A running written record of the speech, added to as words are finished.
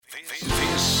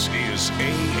is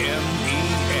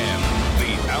AMEN,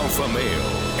 the Alpha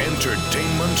Male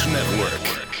Entertainment Network.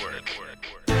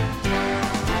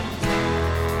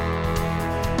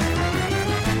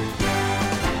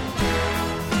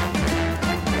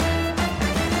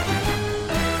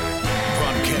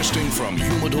 Broadcasting from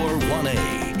Humidor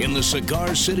 1A in the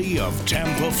cigar city of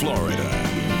Tampa, Florida,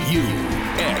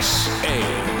 USA.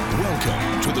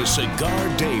 Welcome to the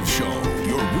Cigar Dave Show,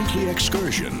 your weekly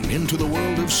excursion into the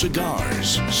world of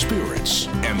cigars, spirits,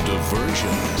 and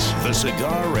diversions. The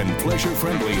cigar and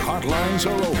pleasure-friendly hotlines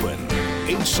are open.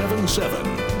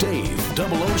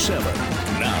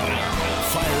 877-DAVE-007. Now,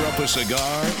 fire up a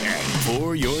cigar and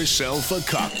pour yourself a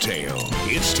cocktail.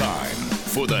 It's time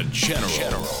for the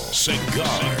General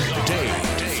Cigar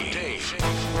Dave.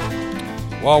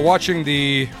 While watching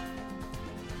the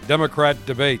Democrat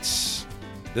debates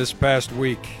this past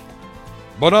week,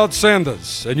 Bernard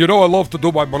Sanders, and you know I love to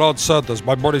do my Bernard Sanders,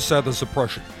 my Bernie Sanders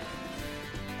impression.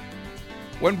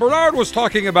 When Bernard was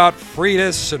talking about free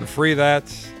this and free that,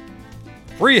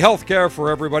 free health care for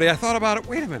everybody, I thought about it,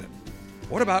 wait a minute.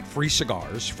 What about free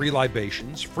cigars, free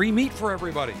libations, free meat for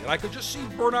everybody? And I could just see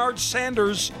Bernard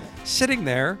Sanders sitting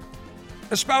there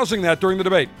espousing that during the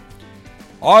debate.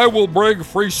 I will bring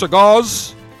free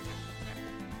cigars,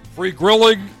 free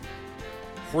grilling,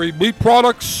 free meat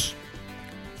products,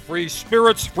 free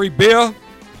spirits, free beer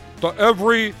to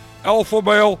every alpha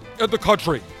male in the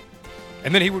country.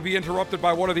 And then he would be interrupted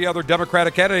by one of the other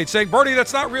Democratic candidates saying, Bernie,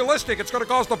 that's not realistic. It's going to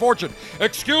cost a fortune.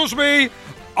 Excuse me,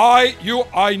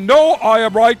 I know I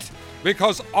am right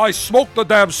because I smoked the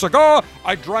damn cigar,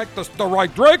 I drank the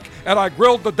right drink, and I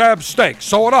grilled the damn steak.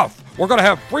 So enough. We're going to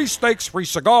have free steaks, free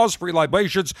cigars, free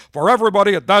libations for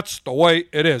everybody, and that's the way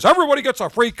it is. Everybody gets a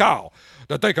free cow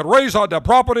that they can raise on their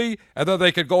property, and then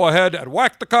they can go ahead and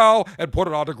whack the cow and put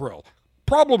it on the grill.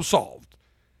 Problem solved.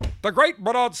 The great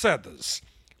Bernard Sanders.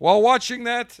 While watching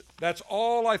that, that's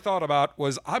all I thought about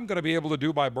was I'm going to be able to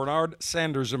do my Bernard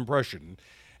Sanders impression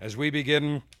as we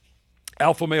begin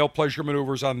Alpha Male Pleasure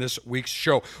Maneuvers on this week's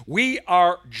show. We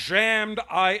are jammed.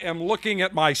 I am looking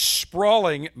at my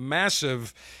sprawling,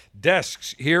 massive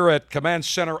desks here at Command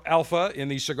Center Alpha in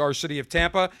the cigar city of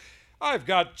Tampa. I've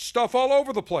got stuff all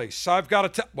over the place. I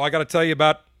got to tell you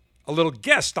about a little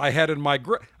guest I had in my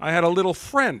grill. I had a little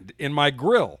friend in my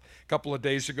grill a couple of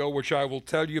days ago, which I will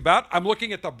tell you about. I'm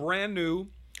looking at the brand new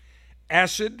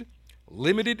Acid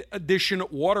limited edition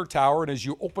water tower, and as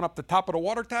you open up the top of the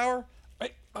water tower,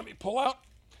 let me pull out.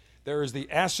 There is the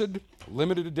Acid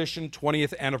limited edition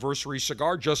 20th anniversary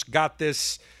cigar. Just got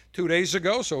this 2 days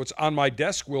ago, so it's on my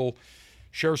desk. We'll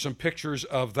share some pictures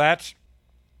of that.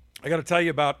 I got to tell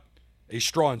you about a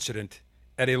straw incident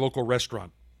at a local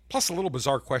restaurant. Plus a little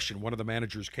bizarre question. One of the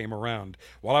managers came around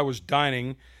while I was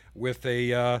dining with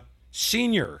a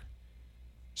senior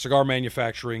cigar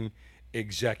manufacturing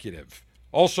executive.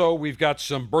 Also, we've got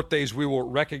some birthdays we will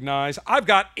recognize. I've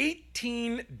got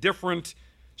 18 different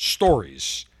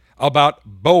stories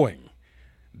about Boeing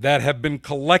that have been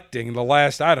collecting the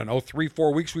last,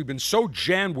 3-4 weeks. We've been so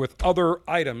jammed with other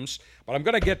items, but I'm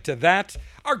going to get to that.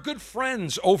 Our good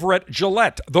friends over at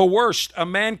Gillette, the worst a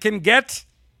man can get,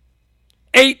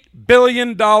 $8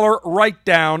 billion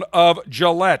write-down of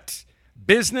Gillette.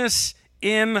 Business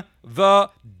in the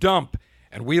dump.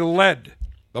 And we led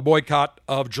the boycott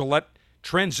of Gillette,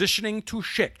 transitioning to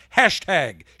Schick.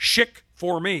 Hashtag Schick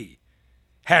for me.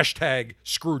 Hashtag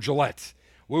screw Gillette.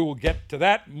 We will get to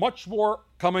that. Much more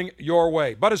coming your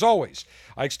way. But as always,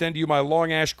 I extend to you my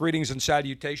Long Ash greetings and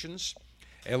salutations.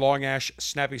 A Long Ash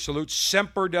snappy salute.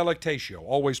 Semper Delectatio.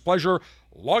 Always pleasure.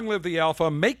 Long live the Alpha.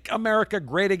 Make America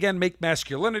great again. Make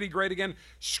masculinity great again.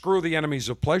 Screw the enemies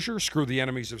of pleasure. Screw the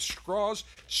enemies of straws.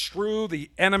 Screw the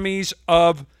enemies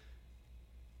of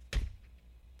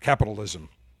capitalism.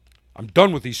 I'm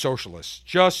done with these socialists.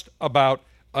 Just about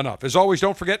enough. As always,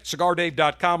 don't forget,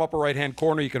 CigarDave.com, upper right-hand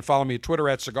corner. You can follow me at Twitter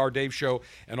at Cigar Dave Show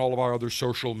and all of our other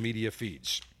social media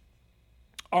feeds.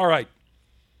 All right.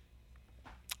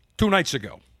 2 nights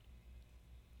ago,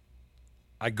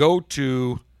 I go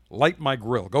to light my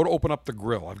grill, go to open up the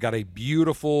grill. I've got a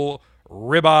beautiful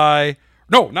ribeye.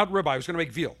 No, not ribeye. I was going to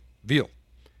make veal.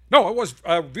 No, it was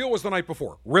veal was the night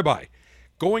before. Ribeye.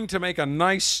 Going to make a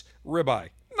nice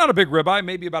ribeye. Not a big ribeye,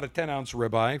 maybe about a 10-ounce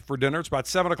ribeye for dinner. It's about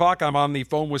 7 o'clock. I'm on the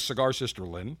phone with Cigar Sister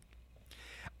Lynn.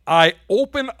 I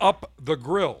open up the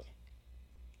grill,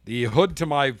 the hood to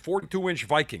my 42-inch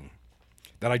Viking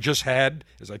that I just had,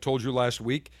 as I told you last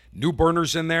week. New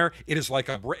burners in there. It is like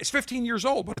it's 15 years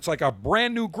old, but it's like a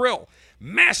brand new grill.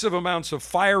 Massive amounts of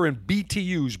fire and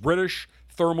BTUs, British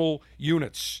thermal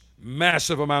units.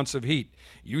 Massive amounts of heat.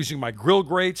 Using my grill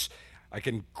grates. I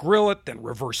can grill it, then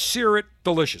reverse sear it.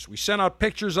 Delicious. We sent out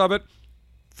pictures of it.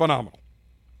 Phenomenal.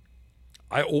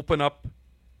 I open up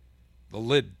the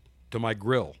lid to my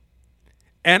grill,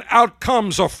 and out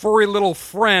comes a furry little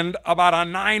friend, about a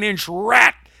 9-inch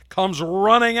rat, comes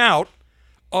running out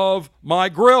of my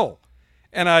grill.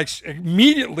 And I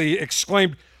immediately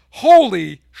exclaimed,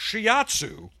 "Holy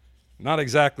shiatsu!" Not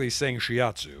exactly saying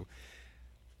shiatsu.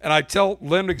 And I tell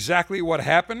Lynn exactly what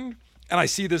happened, and I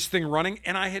see this thing running,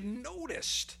 and I had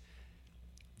noticed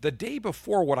the day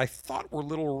before what I thought were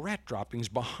little rat droppings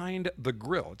behind the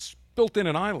grill. It's built in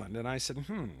an island, and I said,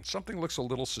 something looks a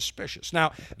little suspicious.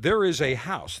 Now, there is a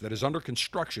house that is under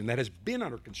construction, that has been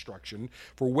under construction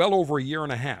for well over a year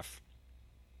and a half,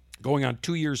 going on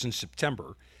 2 years in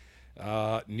September,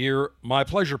 near my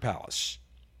pleasure palace.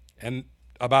 And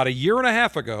about a year and a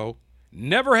half ago,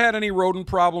 never had any rodent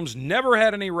problems, never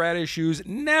had any rat issues,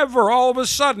 never. All of a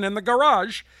sudden in the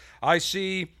garage, I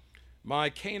see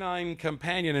my canine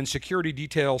companion and security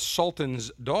detail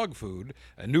Sultan's dog food,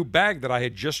 a new bag that I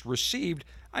had just received.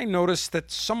 I noticed that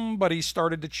somebody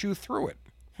started to chew through it.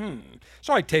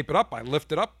 So I tape it up, I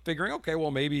lift it up, figuring, okay,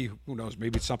 well, maybe, who knows,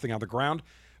 maybe it's something on the ground.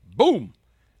 Boom!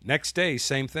 Next day,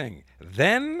 same thing.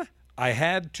 Then I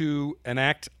had to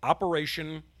enact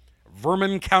Operation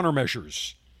Vermin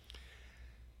Countermeasures.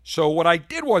 So what I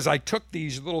did was I took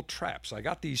these little traps. I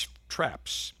got these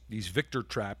traps, these Victor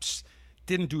traps,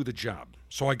 didn't do the job.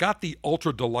 So I got the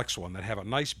Ultra Deluxe one that have a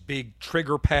nice big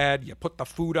trigger pad. You put the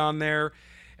food on there,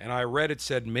 and I read it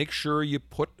said, make sure you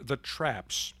put the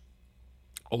traps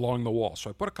along the wall.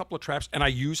 So I put a couple of traps, and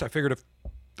I figured if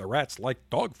the rats like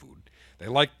dog food, they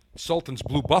like Sultan's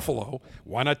Blue Buffalo,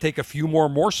 why not take a few more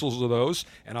morsels of those,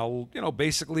 and I'll,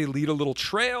 basically lead a little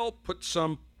trail,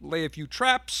 lay a few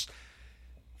traps.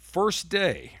 First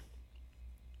day,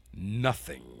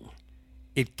 nothing.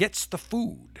 It gets the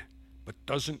food, but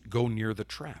doesn't go near the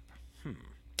trap.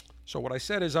 So what I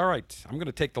said is, all right, I'm going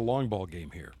to take the long ball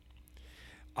game here.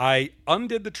 I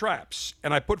undid the traps,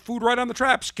 and I put food right on the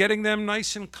traps, getting them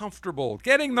nice and comfortable,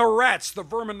 getting the rats, the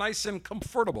vermin, nice and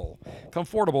comfortable,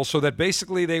 so that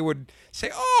basically they would say,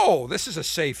 oh, this is a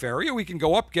safe area. We can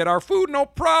go up, get our food, no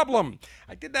problem.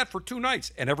 I did that for 2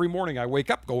 nights, and every morning I wake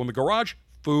up, go in the garage,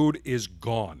 food is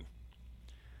gone.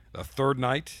 The third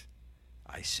night,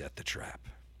 I set the trap,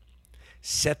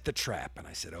 and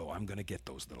I said, oh, I'm going to get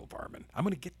those little vermin. I'm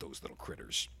going to get those little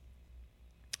critters.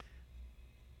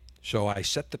 So I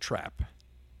set the trap.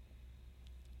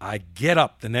 I get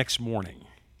up the next morning,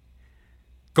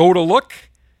 go to look,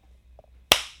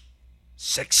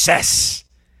 success.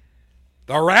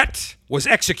 The rat was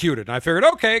executed. And I figured,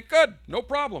 okay, good, no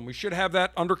problem. We should have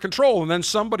that under control. And then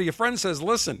a friend says,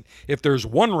 listen, if there's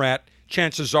one rat,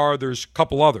 chances are there's a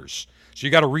couple others. So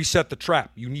you got to reset the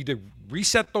trap. You need to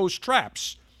reset those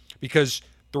traps because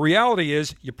the reality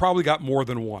is you probably got more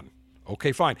than one.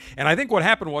 Okay, fine. And I think what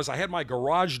happened was I had my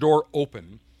garage door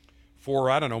open for,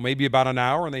 I don't know, maybe about an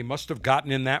hour, and they must have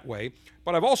gotten in that way.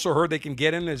 But I've also heard they can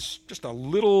get in as just a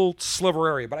little sliver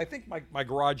area. But I think my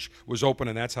garage was open,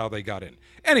 and that's how they got in.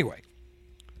 Anyway,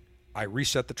 I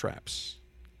reset the traps.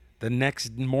 The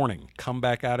next morning, come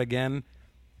back out again.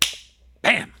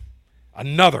 Bam!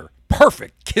 Another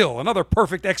perfect kill, another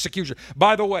perfect execution.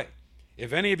 By the way,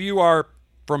 if any of you are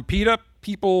from PETA,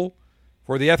 People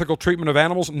for the Ethical Treatment of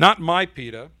Animals, not my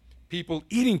PETA, people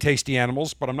eating tasty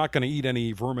animals, but I'm not going to eat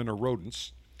any vermin or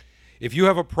rodents. If you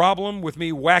have a problem with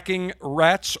me whacking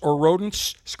rats or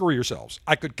rodents, screw yourselves.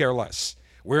 I could care less.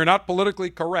 We're not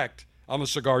politically correct on the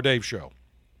Cigar Dave Show.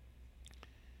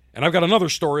 And I've got another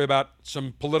story about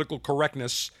some political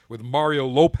correctness with Mario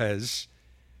Lopez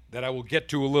that I will get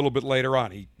to a little bit later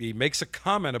on. He makes a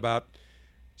comment about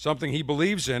something he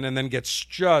believes in and then gets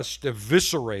just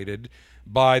eviscerated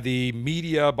by the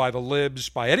media, by the libs,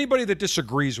 by anybody that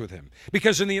disagrees with him.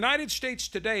 Because in the United States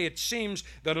today, it seems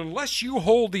that unless you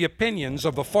hold the opinions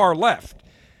of the far left,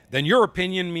 then your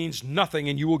opinion means nothing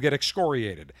and you will get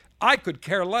excoriated. I could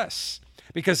care less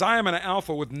because I am an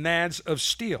alpha with nads of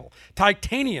steel,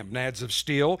 titanium nads of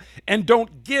steel, and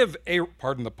don't give a,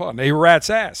 pardon the pun, a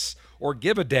rat's ass or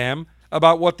give a damn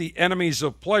about what the enemies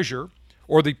of pleasure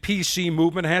or the PC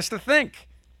movement has to think.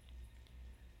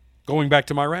 Going back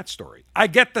to my rat story, I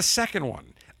get the second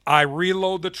one. I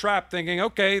reload the trap thinking,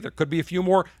 okay, there could be a few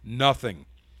more. Nothing.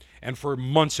 And for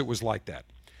months it was like that.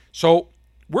 So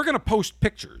we're going to post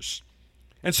pictures.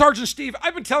 And Sergeant Steve,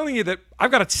 I've been telling you that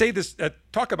I've got to say this,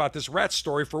 talk about this rat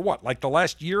story for what, like the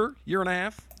last year and a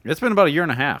half? It's been about a year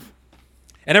and a half.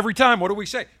 And every time, what do we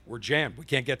say? We're jammed. We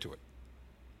can't get to it.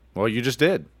 Well, you just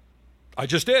did. I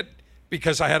just did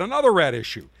because I had another rat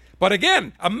issue. But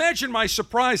again, imagine my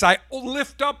surprise. I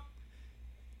lift up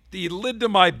the lid to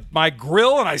my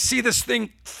grill, and I see this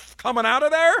thing coming out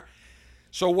of there.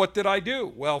 So what did I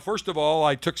do? Well, first of all,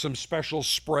 I took some special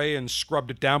spray and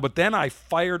scrubbed it down, but then I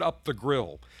fired up the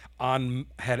grill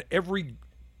had every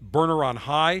burner on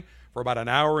high for about an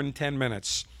hour and 10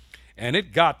 minutes. And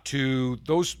it got to,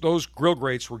 those grill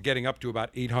grates were getting up to about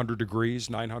 800 degrees,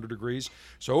 900 degrees.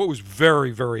 So it was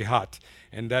very, very hot.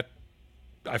 And that,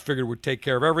 I figured, would take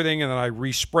care of everything. And then I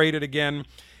resprayed it again.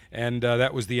 And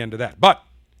that was the end of that. But,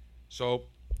 so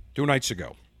 2 nights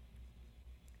ago,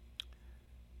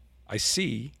 I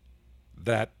see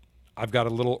that I've got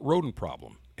a little rodent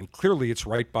problem. And clearly it's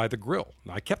right by the grill.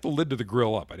 Now, I kept the lid to the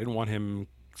grill up. I didn't want him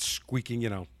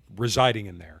squeaking, residing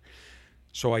in there.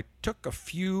 So I took a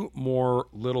few more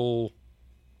little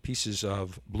pieces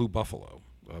of Blue Buffalo,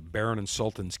 Baron &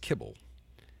 Sultan's kibble,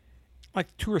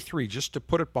 like 2 or 3, just to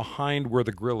put it behind where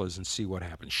the grill is and see what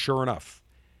happens. Sure enough,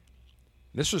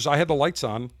 I had the lights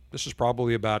on. This was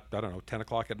probably about, 10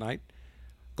 o'clock at night.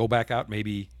 Go back out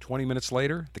maybe 20 minutes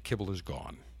later, the kibble is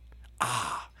gone.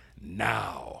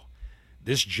 Now,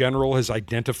 this general has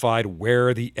identified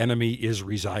where the enemy is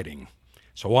residing.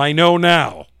 So I know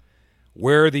now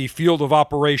where the field of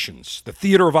operations, the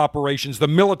theater of operations, the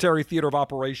military theater of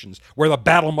operations, where the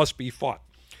battle must be fought.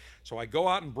 So I go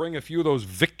out and bring a few of those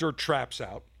Victor traps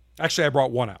out. Actually, I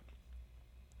brought one out.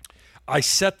 I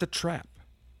set the trap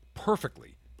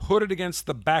perfectly, put it against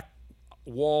the back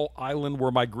wall island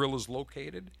where my grill is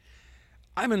located.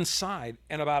 I'm inside,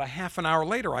 and about a half an hour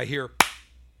later, I hear,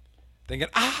 thinking,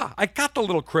 I got the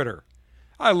little critter.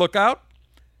 I look out.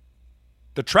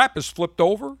 The trap is flipped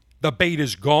over. The bait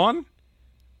is gone.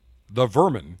 The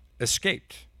vermin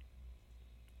escaped.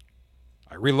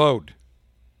 I reload,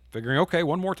 figuring, okay,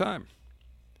 one more time.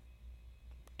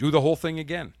 Do the whole thing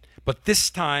again. But this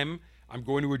time, I'm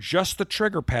going to adjust the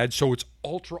trigger pad so it's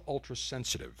ultra, ultra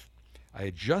sensitive. I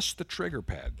adjust the trigger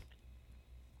pad.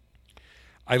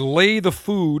 I lay the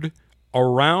food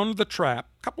around the trap,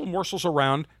 a couple morsels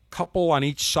around, couple on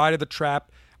each side of the trap,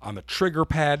 on the trigger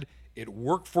pad. It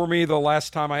worked for me the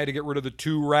last time I had to get rid of the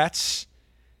 2 rats.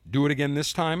 Do it again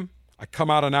this time. I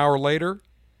come out an hour later.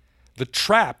 The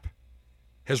trap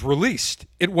has released.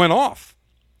 It went off.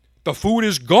 The food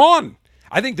is gone.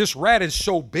 I think this rat is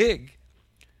so big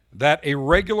that a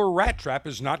regular rat trap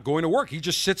is not going to work. He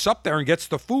just sits up there and gets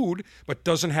the food, but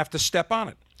doesn't have to step on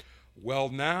it. Well,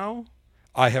 now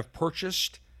I have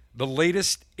purchased the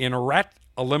latest in rat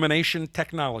elimination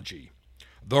technology,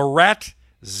 the Rat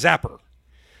Zapper.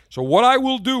 So what I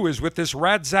will do is with this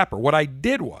Rat Zapper, what I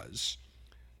did was,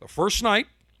 the first night,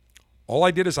 all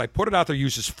I did is I put it out there,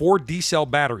 uses 4 D-cell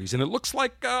batteries, and it looks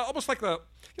like almost like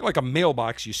a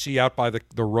mailbox you see out by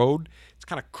the road. It's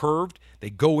kind of curved. They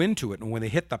go into it, and when they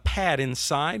hit the pad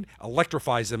inside,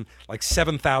 electrifies them like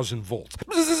 7,000 volts.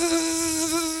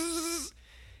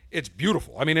 It's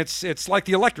beautiful. I mean, it's like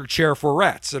the electric chair for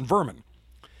rats and vermin.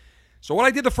 So what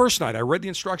I did the first night, I read the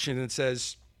instruction, and it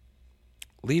says,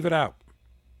 leave it out.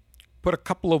 Put a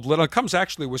couple of little, it comes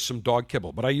actually with some dog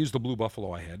kibble, but I used the Blue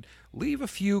Buffalo I had. Leave a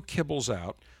few kibbles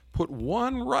out. Put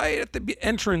one right at the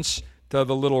entrance to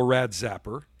the little Rat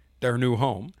Zapper, their new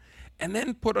home. And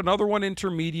then put another one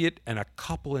intermediate and a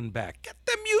couple in back. Get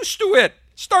them used to it.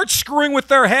 Start screwing with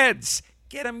their heads.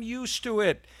 Get them used to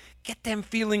it. Get them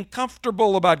feeling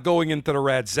comfortable about going into the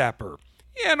Rat Zapper.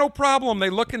 Yeah, no problem. They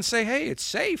look and say, hey, it's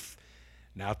safe.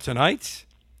 Now tonight,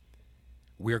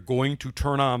 we're going to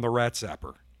turn on the Rat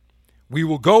Zapper. We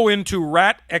will go into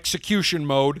rat execution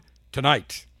mode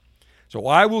tonight. So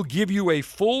I will give you a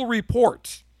full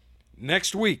report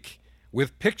next week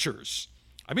with pictures.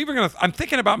 I'm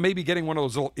thinking about maybe getting one of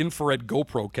those little infrared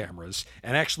GoPro cameras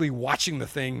and actually watching the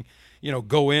thing,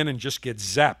 go in and just get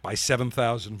zapped by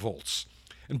 7,000 volts.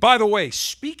 And by the way,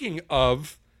 speaking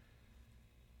of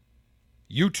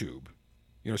YouTube,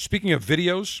 speaking of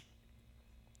videos,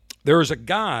 there is a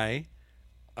guy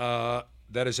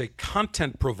that is a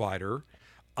content provider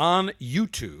on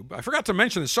YouTube. I forgot to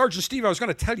mention this. Sergeant Steve, I was going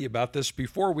to tell you about this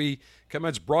before we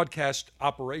commence broadcast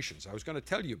operations. I was going to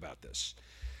tell you about this.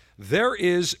 There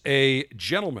is a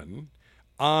gentleman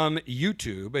on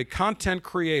YouTube, a content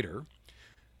creator,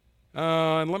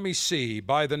 and let me see,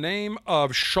 by the name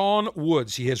of Sean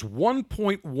Woods. He has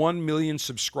 1.1 million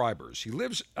subscribers. He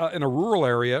lives in a rural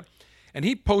area, and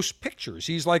he posts pictures.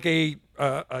 He's like a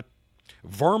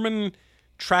vermin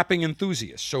trapping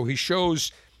enthusiast. So he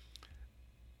shows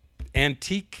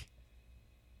antique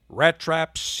rat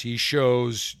traps. He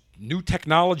shows new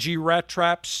technology rat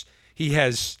traps. He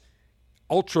has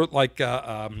ultra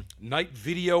night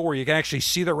video where you can actually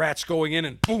see the rats going in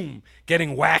and boom,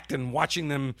 getting whacked and watching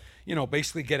them,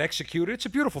 basically get executed. It's a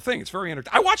beautiful thing. It's very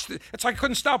entertaining. I watched it. It's like I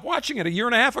couldn't stop watching it a year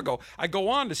and a half ago. I go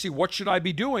on to see what should I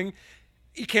be doing.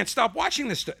 You can't stop watching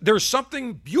this. There's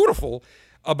something beautiful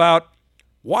about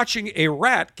watching a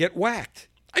rat get whacked.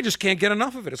 I just can't get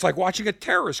enough of it. It's like watching a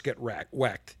terrorist get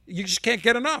whacked. You just can't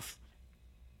get enough.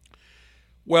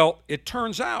 Well, it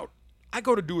turns out I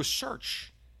go to do a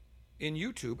search in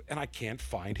YouTube and I can't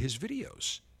find his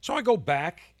videos. So I go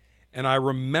back and I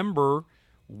remember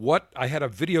I had a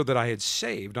video that I had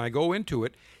saved, and I go into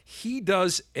it. He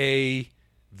does a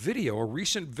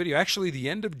recent video, actually the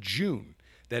end of June,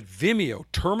 that Vimeo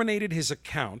terminated his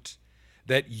account,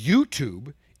 that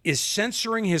YouTube is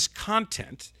censoring his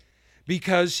content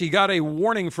because he got a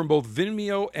warning from both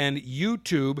Vimeo and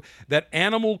YouTube that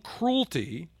animal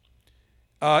cruelty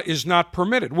is not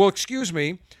permitted. Well, excuse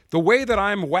me, the way that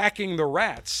I'm whacking the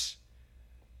rats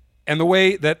and the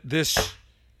way that this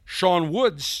Sean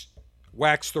Woods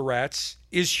whacks the rats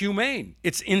is humane.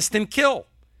 It's instant kill.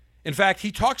 In fact,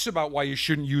 he talks about why you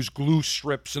shouldn't use glue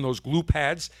strips and those glue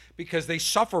pads because they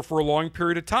suffer for a long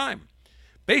period of time.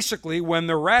 Basically, when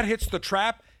the rat hits the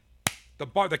trap,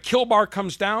 the kill bar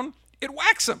comes down, it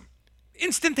whacks him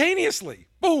instantaneously.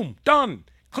 Boom, done,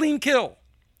 clean kill.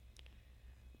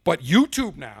 But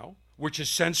YouTube now, which is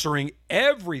censoring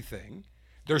everything,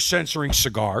 they're censoring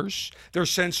cigars, they're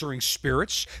censoring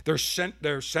spirits,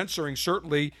 they're censoring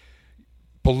certainly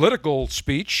political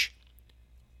speech.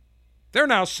 They're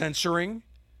now censoring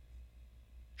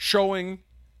showing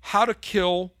how to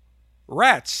kill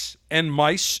rats and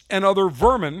mice and other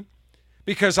vermin,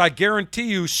 because I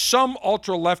guarantee you some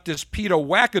ultra-leftist Peter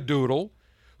Wackadoodle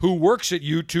who works at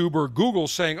YouTube or Google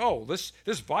saying, oh, this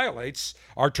violates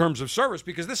our terms of service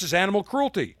because this is animal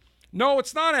cruelty. No,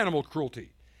 it's not animal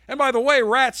cruelty. And by the way,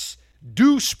 rats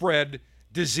do spread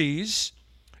disease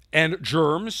and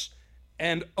germs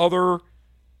and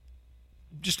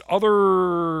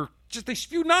they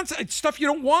spew nonsense, stuff you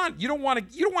don't want. You don't want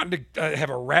to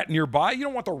have a rat nearby. You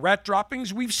don't want the rat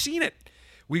droppings. We've seen it.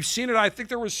 I think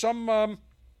there was some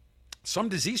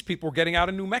disease people were getting out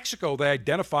in New Mexico. They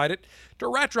identified it to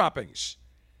rat droppings.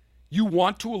 You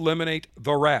want to eliminate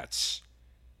the rats.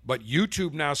 But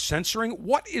YouTube now censoring?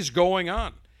 What is going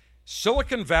on?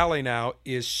 Silicon Valley now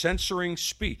is censoring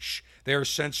speech. They're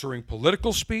censoring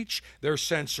political speech. They're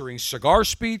censoring cigar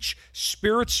speech,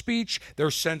 spirit speech. They're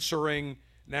censoring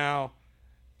now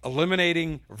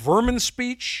eliminating vermin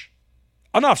speech.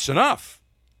 Enough's enough.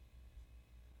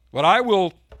 But I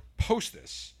will post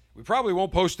this. We probably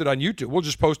won't post it on YouTube. We'll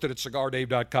just post it at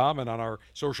CigarDave.com and on our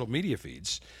social media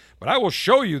feeds. But I will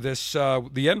show you this,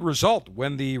 the end result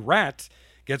when the rat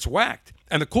gets whacked.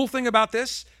 And the cool thing about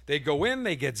this, they go in,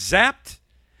 they get zapped.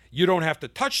 You don't have to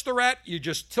touch the rat. You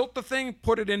just tilt the thing,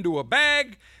 put it into a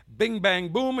bag, bing, bang,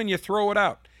 boom, and you throw it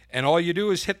out. And all you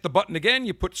do is hit the button again.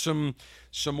 You put some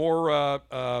more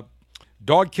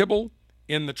dog kibble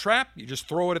in the trap. You just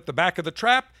throw it at the back of the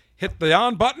trap, hit the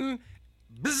on button,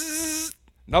 bzzz,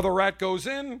 another rat goes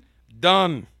in,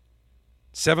 done.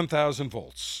 7,000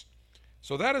 volts.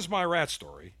 So that is my rat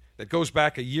story that goes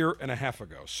back a year and a half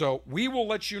ago. So we will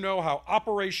let you know how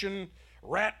Operation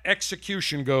Rat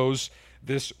Execution goes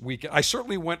this weekend. I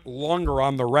certainly went longer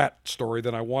on the rat story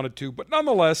than I wanted to, but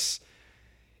nonetheless,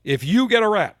 if you get a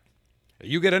rat,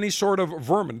 you get any sort of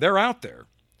vermin, they're out there.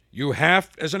 You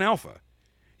have, as an alpha,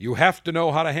 you have to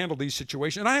know how to handle these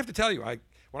situations. And I have to tell you,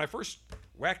 when I first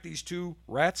whacked these two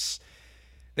rats,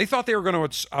 they thought they were going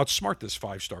to outsmart this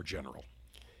 5-star general.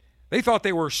 They thought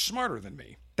they were smarter than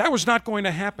me. That was not going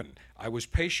to happen. I was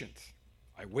patient.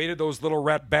 I waited those little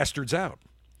rat bastards out.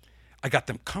 I got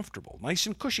them comfortable, nice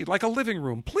and cushy, like a living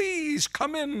room. Please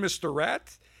come in, Mr.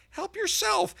 Rat. Help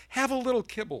yourself. Have a little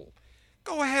kibble.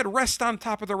 Go ahead, rest on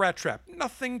top of the rat trap.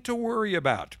 Nothing to worry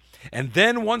about. And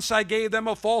then once I gave them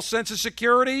a false sense of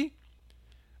security,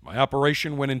 my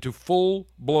operation went into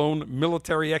full-blown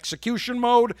military execution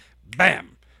mode.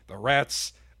 Bam! The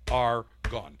rats are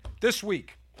gone. This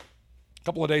week, a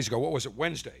couple of days ago, what was it,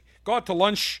 Wednesday? Go out to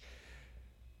lunch.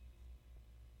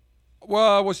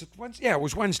 Well, was it Wednesday? Yeah, it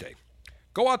was Wednesday.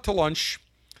 Go out to lunch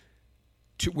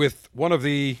with one of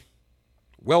the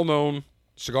well-known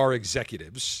cigar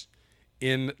executives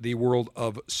in the world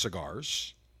of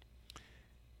cigars.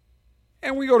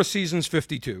 And we go to Seasons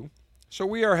 52. So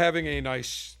we are having a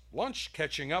nice lunch,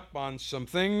 catching up on some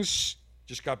things.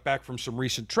 Just got back from some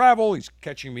recent travel. He's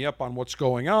catching me up on what's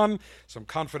going on, some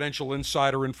confidential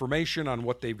insider information on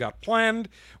what they've got planned,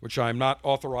 which I'm not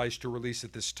authorized to release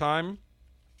at this time.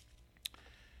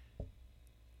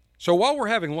 So while we're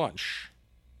having lunch,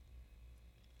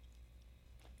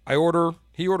 I order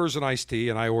He orders an iced tea,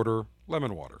 and I order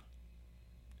lemon water.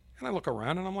 And I look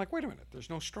around, and I'm like, wait a minute, there's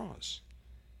no straws.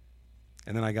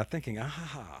 And then I got thinking,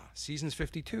 Seasons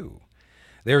 52.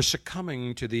 They're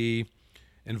succumbing to the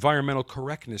environmental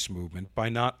correctness movement by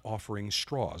not offering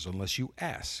straws unless you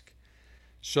ask.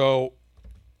 So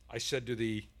I said to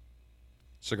the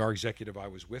cigar executive I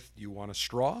was with, do you want a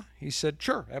straw? He said,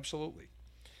 sure, absolutely.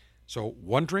 So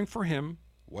 1 drink for him,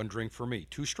 1 drink for me,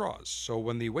 2 straws. So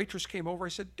when the waitress came over, I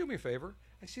said, do me a favor.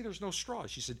 I see there's no straws.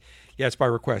 She said, yeah, it's by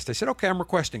request. I said, okay, I'm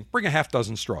requesting. Bring a half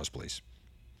dozen straws, please.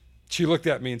 She looked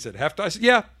at me and said, half dozen? I said,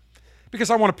 yeah,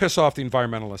 because I want to piss off the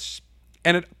environmentalists.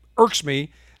 And it irks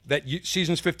me that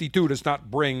Seasons 52 does not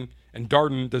bring, and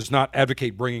Darden does not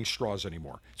advocate bringing straws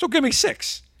anymore. So give me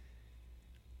 6.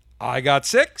 I got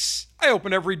 6. I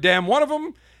opened every damn one of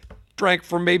them, drank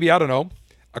from maybe, I don't know,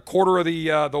 a quarter of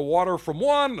the water from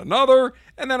one, another,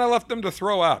 and then I left them to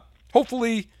throw out.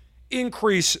 Hopefully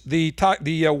increase the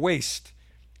waste,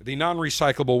 the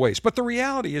non-recyclable waste. But the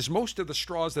reality is most of the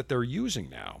straws that they're using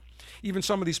now, even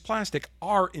some of these plastic,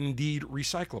 are indeed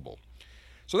recyclable.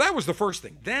 So that was the first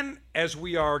thing. Then as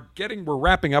we're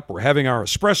wrapping up, we're having our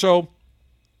espresso,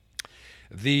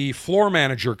 the floor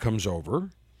manager comes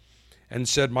over and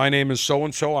said, my name is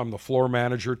so-and-so, I'm the floor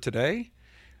manager today.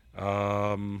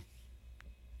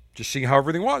 Just seeing how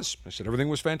everything was. I said, everything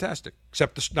was fantastic,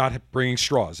 except not bringing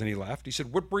straws. And he laughed. He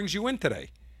said, what brings you in today?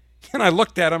 And I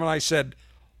looked at him and I said,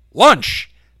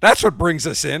 lunch. That's what brings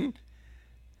us in.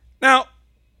 Now,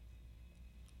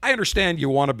 I understand you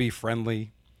want to be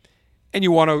friendly and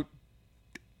you want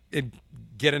to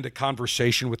get into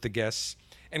conversation with the guests.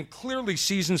 And clearly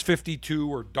Seasons 52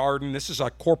 or Darden, this is a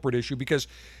corporate issue because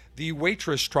the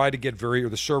waitress tried to get or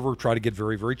the server tried to get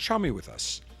very, very chummy with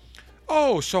us.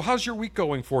 Oh, so how's your week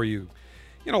going for you?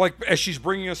 You know, like as she's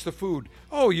bringing us the food.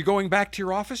 Oh, you going back to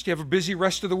your office? Do you have a busy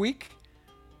rest of the week?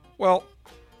 Well,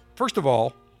 first of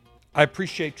all, I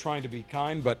appreciate trying to be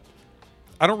kind, but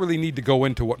I don't really need to go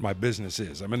into what my business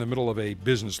is. I'm in the middle of a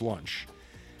business lunch.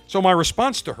 So my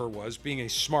response to her was, being a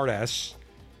smart-ass,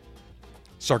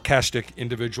 sarcastic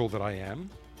individual that I am,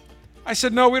 I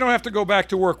said, no, we don't have to go back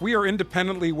to work. We are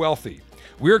independently wealthy.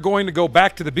 We are going to go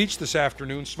back to the beach this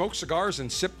afternoon, smoke cigars,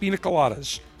 and sip pina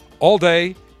coladas all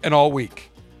day and all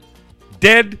week.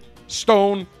 Dead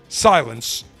stone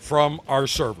silence from our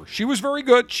server. She was very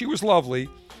good. She was lovely.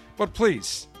 But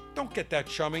please, don't get that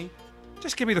chummy.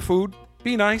 Just give me the food.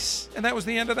 Be nice. And that was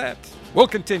the end of that. We'll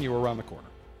continue around the corner.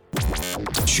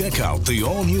 Check out the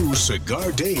all-new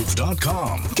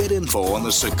CigarDave.com. Get info on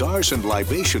the cigars and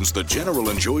libations the General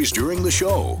enjoys during the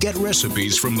show. Get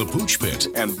recipes from the Pooch Pit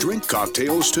and drink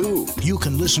cocktails, too. You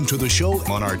can listen to the show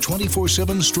on our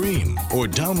 24/7 stream or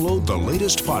download the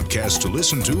latest podcast to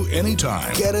listen to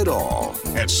anytime. Get it all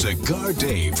at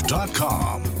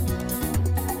CigarDave.com.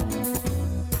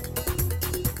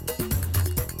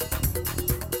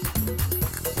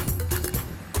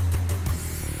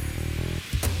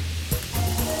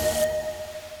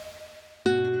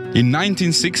 In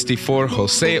 1964,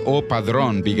 Jose O.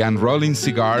 Padron began rolling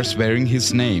cigars bearing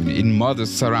his name in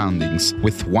modest surroundings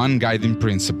with one guiding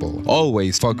principle: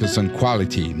 always focus on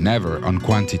quality, never on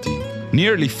quantity.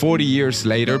 Nearly 40 years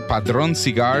later, Padron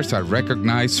cigars are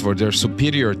recognized for their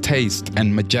superior taste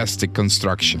and majestic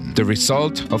construction, the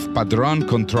result of Padron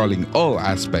controlling all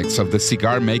aspects of the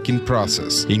cigar-making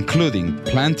process, including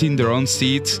planting their own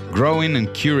seeds, growing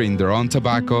and curing their own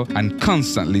tobacco, and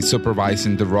constantly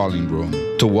supervising the rolling room.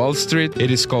 To Wall Street,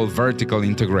 it is called vertical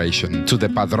integration. To the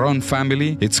Padron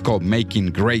family, it's called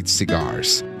making great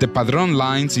cigars. The Padron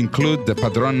lines include the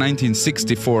Padron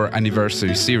 1964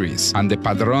 Anniversary Series and the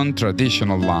Padron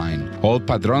Traditional line. All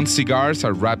Padron cigars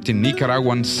are wrapped in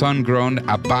Nicaraguan sun-grown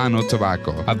Habano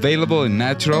tobacco, available in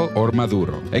natural or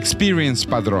Maduro. Experience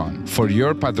Padron. For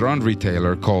your Padron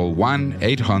retailer, call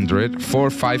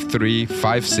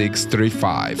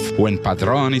 1-800-453-5635. When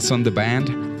Padron is on the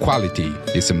band, quality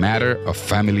is a matter of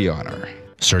family honor.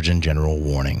 Surgeon General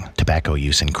warning: tobacco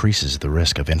use increases the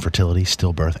risk of infertility,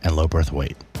 stillbirth, and low birth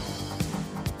weight.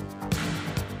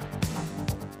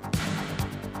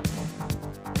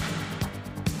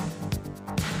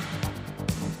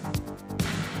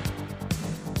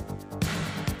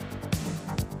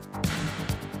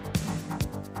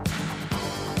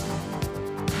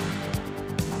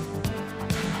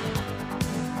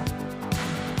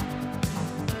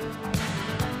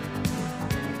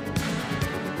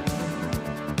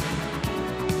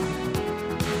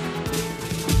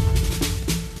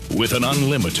 With an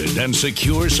unlimited and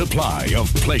secure supply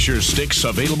of pleasure sticks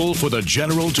available for the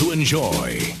General to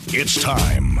enjoy, it's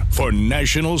time for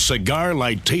National Cigar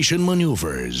Lightation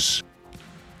Maneuvers.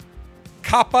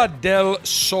 Capa del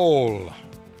Sol.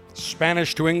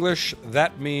 Spanish to English,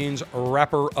 that means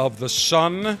wrapper of the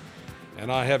sun.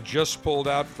 And I have just pulled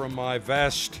out from my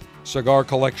vast cigar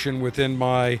collection within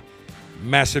my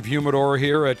massive humidor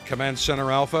here at Command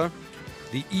Center Alpha,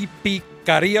 the Y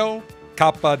Picarillo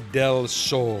Capa del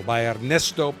Sol by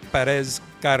Ernesto Perez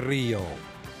Carrillo.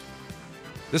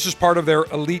 This is part of their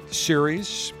Elite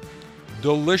Series.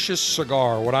 Delicious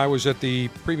cigar. When I was at the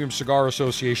Premium Cigar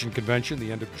Association convention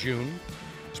the end of June,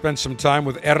 spent some time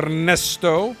with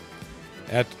Ernesto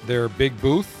at their big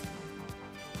booth,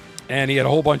 and he had a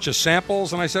whole bunch of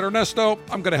samples, and I said, Ernesto,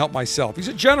 I'm going to help myself. He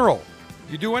said, General,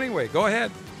 you do anyway, go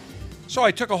ahead. So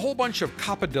I took a whole bunch of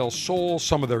Capa del Sol,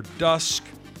 some of their Dusk,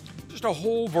 just a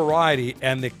whole variety,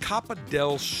 and the Capa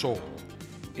del Sol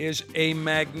is a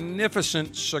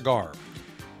magnificent cigar.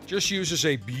 Just uses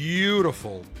a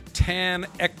beautiful tan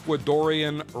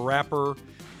Ecuadorian wrapper.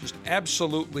 Just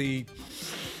absolutely,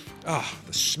 the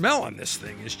smell on this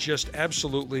thing is just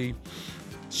absolutely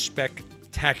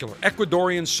spectacular.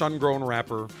 Ecuadorian sun-grown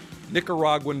wrapper,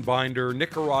 Nicaraguan binder,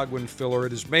 Nicaraguan filler.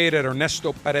 It is made at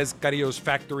Ernesto Perez Carrillo's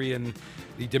factory in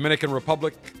the Dominican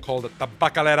Republic called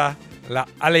Tabacalera La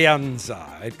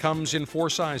Alianza. It comes in 4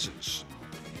 sizes.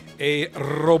 A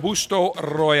Robusto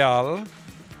Royal,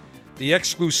 the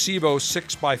Exclusivo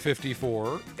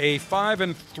 6x54, a 5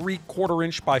 3/4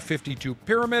 inch by 52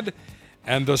 Pyramid,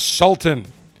 and the Sultan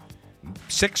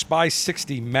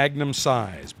 6x60 Magnum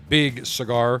size. Big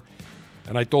cigar.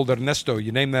 And I told Ernesto,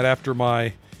 you name that after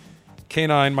my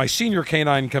senior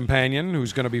canine companion,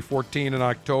 who's going to be 14 in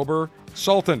October,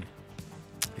 Sultan.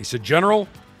 He said, General,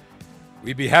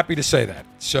 we'd be happy to say that.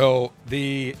 So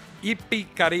the Y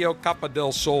Picarillo Capa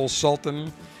del Sol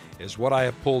Sultan is what I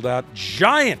have pulled out.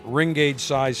 Giant ring gauge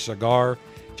size cigar,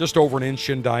 just over 1 inch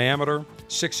in diameter,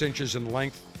 6 inches in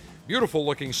length. Beautiful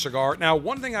looking cigar. Now,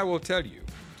 one thing I will tell you,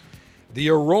 the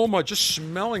aroma, just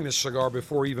smelling this cigar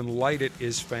before you even light it,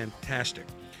 is fantastic.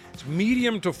 It's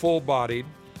medium to full bodied.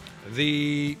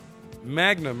 The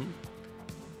Magnum,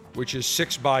 which is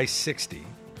 6x60,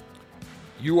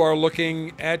 you are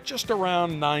looking at just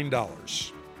around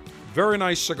 $9. Very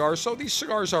nice cigar. So these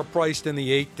cigars are priced in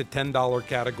the $8 to $10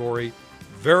 category.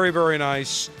 Very, very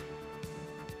nice.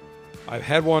 I've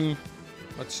had one,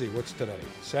 let's see, what's today?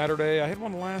 Saturday. I had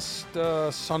one last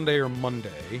Sunday or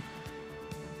Monday.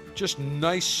 Just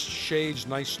nice shades,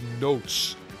 nice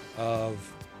notes of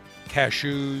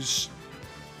cashews,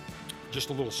 just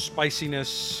a little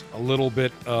spiciness, a little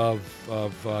bit of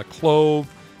clove.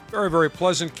 Very, very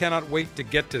pleasant. Cannot wait to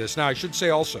get to this. Now, I should say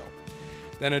also,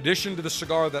 that in addition to the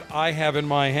cigar that I have in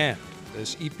my hand,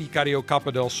 this Y Picarillo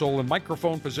Capa del Sol in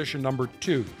microphone position number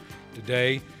 2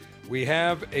 today, we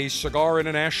have a cigar in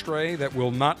an ashtray that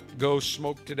will not go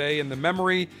smoke today in the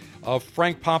memory of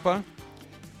Frank Papa,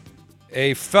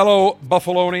 a fellow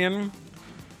Buffalonian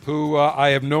who I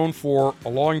have known for a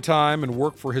long time and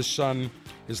worked for his son,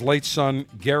 his late son,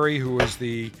 Gary, who is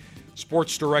the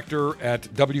sports director at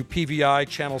WPVI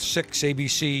Channel 6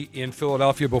 ABC in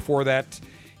Philadelphia. Before that,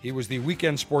 he was the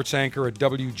weekend sports anchor at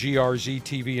WGRZ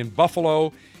TV in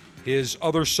Buffalo. His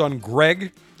other son,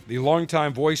 Greg, the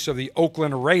longtime voice of the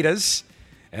Oakland Raiders,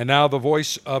 and now the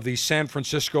voice of the San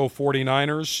Francisco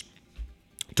 49ers,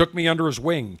 took me under his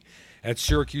wing at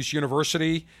Syracuse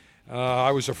University.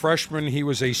 I was a freshman, he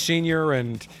was a senior,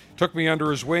 and took me under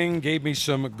his wing, gave me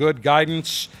some good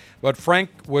guidance. But Frank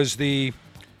was the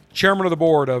chairman of the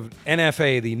board of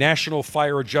NFA, the National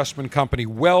Fire Adjustment Company,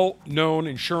 well-known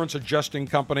insurance adjusting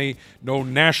company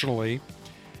known nationally.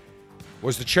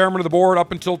 Was the chairman of the board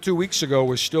up until 2 weeks ago,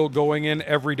 was still going in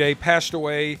every day, passed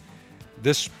away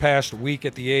this past week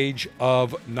at the age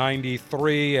of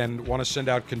 93, and want to send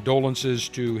out condolences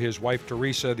to his wife,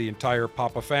 Teresa, the entire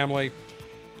Papa family.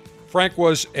 Frank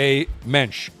was a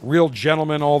mensch, real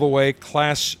gentleman all the way,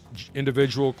 class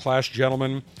individual, class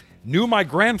gentleman. Knew my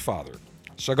grandfather,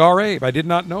 Cigar Abe. I did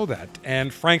not know that.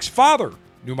 And Frank's father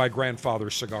knew my grandfather,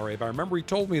 Cigar Abe. I remember he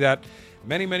told me that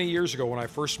many, many years ago when I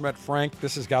first met Frank.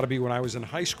 This has got to be when I was in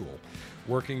high school,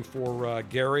 working for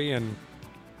Gary and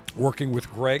working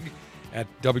with Greg at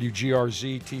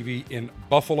WGRZ TV in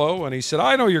Buffalo. And he said,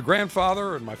 I know your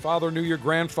grandfather, and my father knew your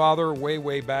grandfather way,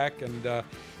 way back. And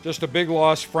just a big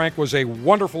loss. Frank was a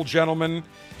wonderful gentleman.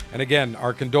 And again,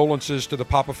 our condolences to the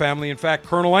Papa family. In fact,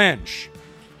 Colonel Ange,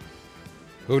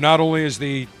 who not only is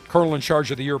the colonel in charge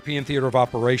of the European Theater of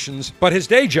Operations, but his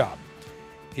day job,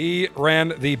 he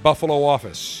ran the Buffalo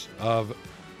office of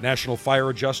National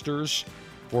Fire Adjusters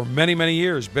for many, many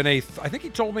years. I think he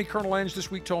told me, Colonel Ange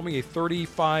this week told me, a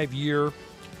 35-year, or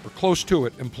close to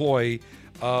it, employee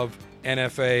of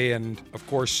NFA, and of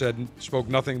course spoke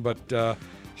nothing but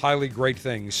highly great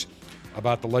things.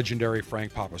 about the legendary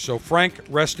Frank Papa. So, Frank,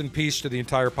 rest in peace to the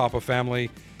entire Papa family.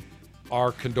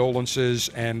 Our condolences,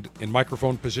 and in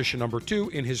microphone position number 2,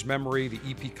 in his memory, the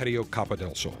E.P. Carrillo Capa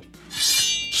del Sol.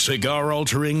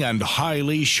 Cigar-altering and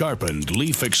highly sharpened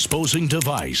leaf-exposing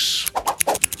device.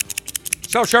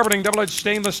 Self-sharpening double-edged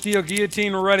stainless steel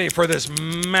guillotine ready for this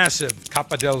massive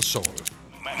Capa del Sol.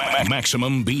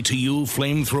 Maximum BTU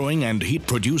flame-throwing and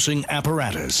heat-producing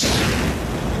apparatus.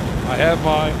 I have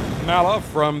my Mala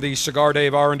from the Cigar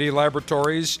Dave R&D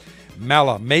Laboratories.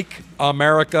 Mala, make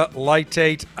America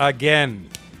lightate again.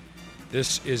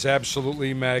 This is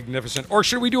absolutely magnificent. Or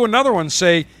should we do another one,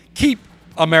 say, keep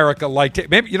America lightate?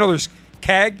 Maybe, there's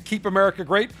CAG, Keep America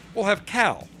Great. We'll have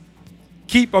CAL,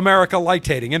 Keep America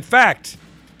Lightating. In fact,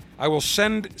 I will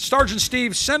Sergeant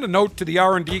Steve, send a note to the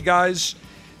R&D guys,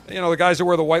 the guys that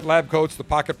wear the white lab coats, the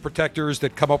pocket protectors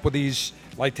that come up with these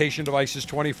lightation devices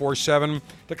 24/7,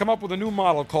 to come up with a new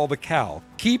model called the CAL,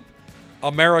 Keep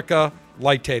America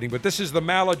Lightating. But this is the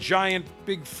Mala, giant,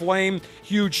 big flame,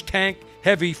 huge tank,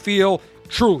 heavy feel,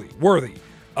 truly worthy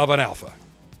of an Alpha.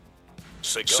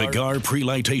 Cigar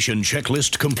pre-lightation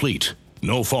checklist complete.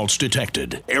 No faults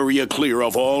detected. Area clear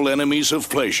of all enemies of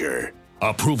pleasure.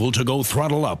 Approval to go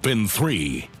throttle up in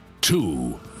 3,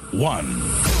 2, 1.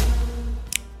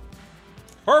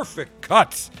 Perfect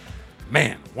cut.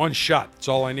 Man, one shot. That's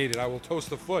all I needed. I will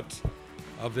toast the foot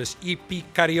of this E.P.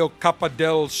 Carrillo Capa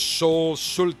del Sol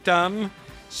Sultan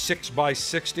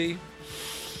 6x60.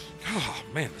 Oh,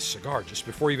 man, the cigar, just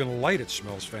before you even light it,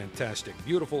 smells fantastic.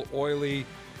 Beautiful, oily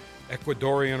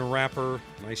Ecuadorian wrapper.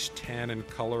 Nice tan and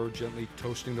color. Gently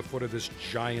toasting the foot of this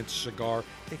giant cigar.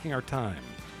 Taking our time.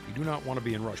 We do not want to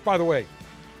be in rush. By the way,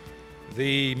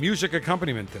 the music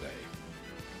accompaniment today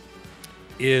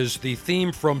is the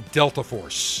theme from Delta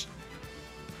Force.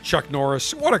 Chuck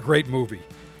Norris, what a great movie.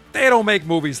 They don't make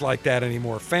movies like that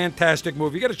anymore. Fantastic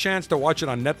movie. You get a chance to watch it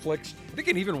on Netflix. You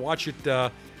can even watch it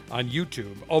on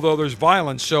YouTube, although there's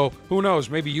violence, so who knows,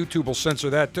 maybe YouTube will censor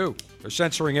that too. They're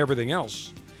censoring everything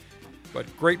else. But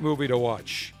great movie to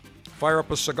watch. Fire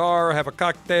up a cigar, have a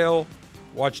cocktail,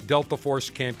 watch Delta Force,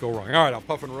 can't go wrong. All right, I'll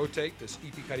puff and rotate this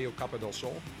E.P. Carrillo Capa del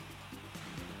Sol.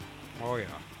 Oh, yeah.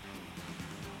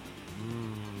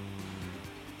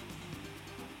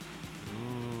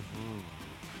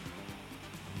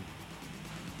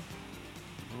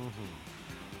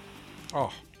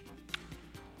 Oh,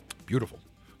 beautiful.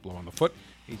 Blow on the foot.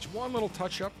 Needs one little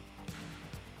touch-up.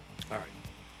 All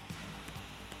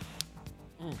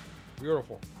right.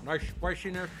 Beautiful. Nice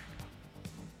spiciness.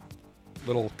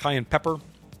 Little cayenne pepper.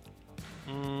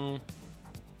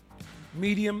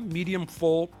 Medium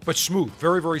full, but smooth.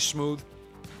 Very, very smooth.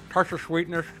 Touch of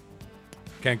sweetness.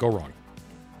 Can't go wrong.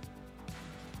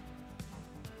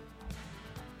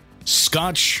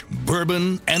 Scotch,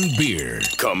 bourbon, and beer.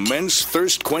 Commence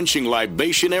thirst-quenching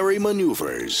libationary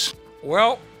maneuvers.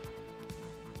 Well,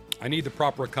 I need the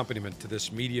proper accompaniment to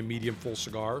this medium full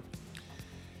cigar.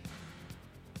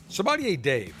 Sommelier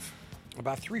Dave,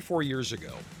 about 3-4 years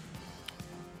ago,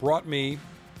 brought me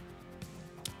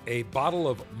a bottle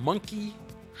of Monkey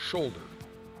Shoulder.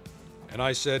 And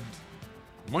I said,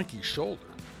 Monkey Shoulder?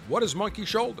 What is Monkey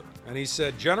Shoulder? And he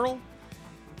said, General,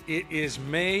 it is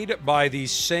made by the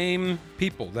same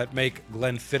people that make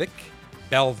Glenfiddich,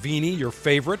 Balvenie, your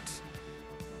favorite,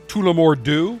 Tullamore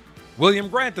Dew, William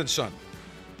Grant & Son.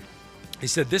 He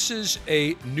said, this is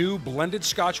a new blended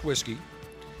Scotch whiskey,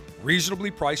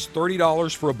 reasonably priced,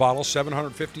 $30 for a bottle,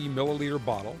 750 milliliter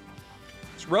bottle.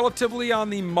 It's relatively on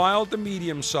the mild to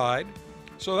medium side,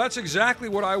 so that's exactly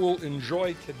what I will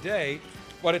enjoy today.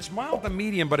 But it's mild to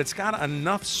medium, but it's got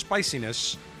enough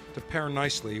spiciness to pair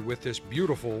nicely with this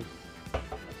beautiful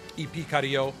E.P.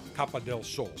 Carrillo Capa del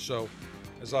Sol. So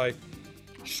as I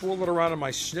swirl it around in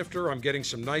my snifter, I'm getting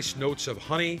some nice notes of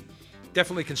honey.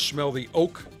 Definitely can smell the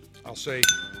oak. I'll say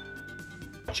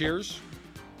cheers.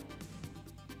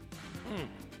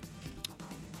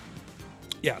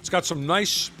 Yeah, it's got some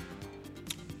nice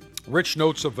rich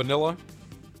notes of vanilla.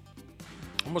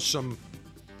 Almost some,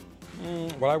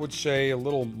 what I would say, a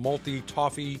little malty,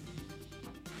 toffee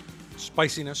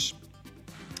spiciness.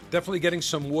 Definitely getting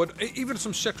some wood, even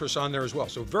some citrus on there as well.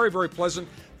 So very, very pleasant.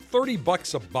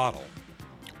 $30 a bottle.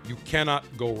 You cannot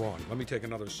go wrong. Let me take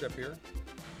another sip here.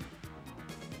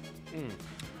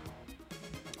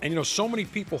 And so many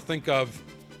people think of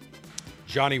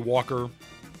Johnny Walker,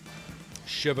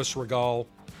 Chivas Regal,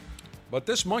 but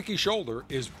this Monkey Shoulder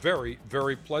is very,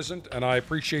 very pleasant, and I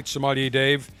appreciate Sommelier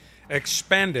Dave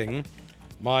expanding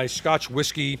my Scotch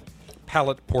whiskey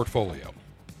palate portfolio.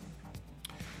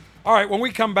 All right, when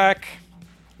we come back,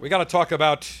 we got to talk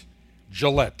about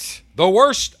Gillette. The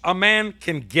worst a man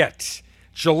can get.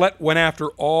 Gillette went after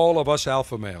all of us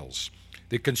alpha males,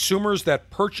 the consumers that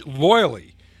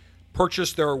loyally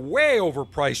purchased their way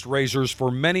overpriced razors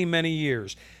for many, many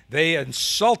years. They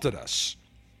insulted us.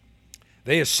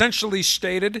 They essentially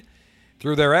stated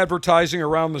through their advertising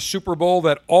around the Super Bowl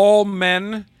that all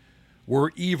men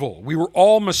were evil. We were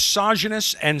all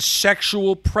misogynists and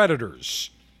sexual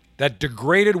predators that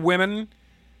degraded women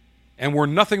and were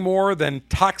nothing more than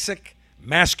toxic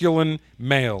masculine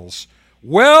males.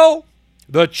 Well,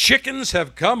 the chickens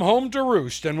have come home to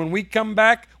roost, and when we come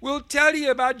back, we'll tell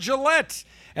you about Gillette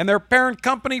and their parent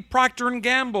company, Procter &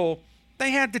 Gamble.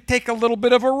 They had to take a little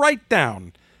bit of a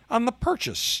write-down on the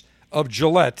purchase of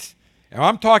Gillette. Now,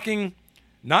 I'm talking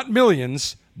not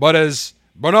millions, but as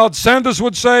Bernard Sanders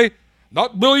would say,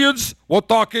 not millions, we're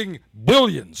talking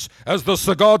billions. As the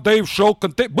Cigar Dave Show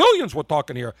continues, billions we're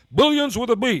talking here, billions with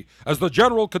a B, as the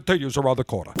General continues around the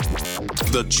corner.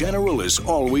 The General is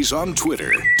always on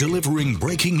Twitter, delivering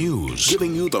breaking news,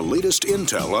 giving you the latest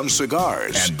intel on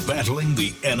cigars, and battling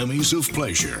the enemies of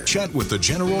pleasure. Chat with the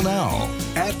General now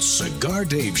at Cigar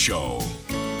Dave Show.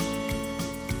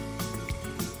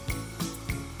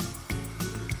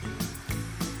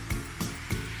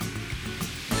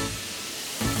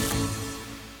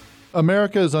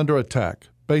 America is under attack.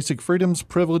 Basic freedoms,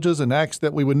 privileges, and acts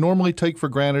that we would normally take for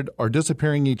granted are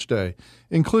disappearing each day,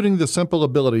 including the simple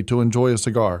ability to enjoy a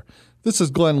cigar. This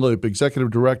is Glenn Loop,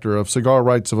 Executive Director of Cigar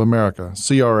Rights of America,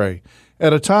 CRA.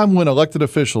 At a time when elected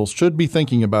officials should be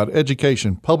thinking about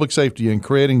education, public safety, and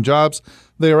creating jobs,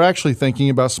 they are actually thinking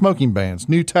about smoking bans,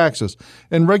 new taxes,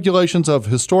 and regulations of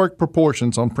historic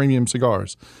proportions on premium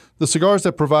cigars. The cigars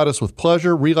that provide us with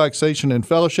pleasure, relaxation, and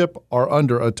fellowship are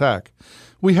under attack.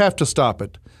 We have to stop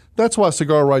it. That's why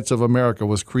Cigar Rights of America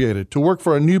was created, to work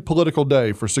for a new political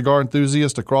day for cigar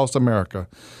enthusiasts across America,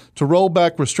 to roll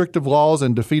back restrictive laws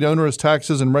and defeat onerous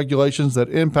taxes and regulations that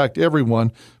impact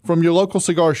everyone from your local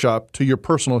cigar shop to your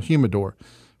personal humidor.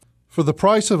 For the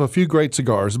price of a few great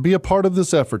cigars, be a part of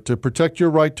this effort to protect your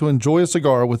right to enjoy a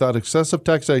cigar without excessive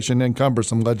taxation and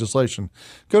cumbersome legislation.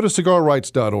 Go to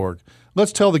cigarrights.org.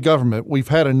 Let's tell the government we've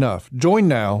had enough. Join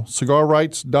now,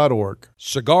 cigarrights.org.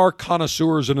 Cigar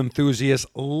connoisseurs and enthusiasts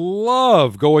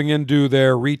love going into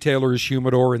their retailer's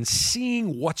humidor and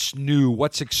seeing what's new,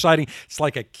 what's exciting. It's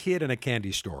like a kid in a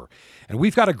candy store. And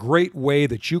we've got a great way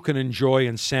that you can enjoy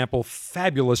and sample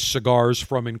fabulous cigars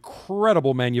from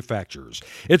incredible manufacturers.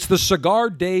 It's the Cigar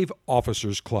Dave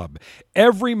Officers Club.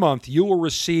 Every month you will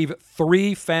receive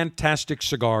 3 fantastic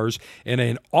cigars in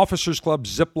an Officers Club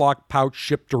Ziploc pouch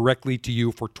shipped directly to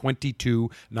you for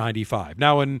 $22.95.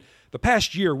 Now, in the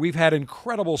past year, we've had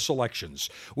incredible selections.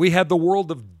 We had the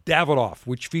World of Davidoff,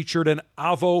 which featured an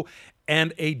Avo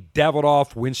and a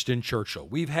Davidoff Winston Churchill.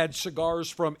 We've had cigars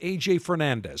from A.J.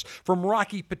 Fernandez, from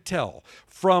Rocky Patel,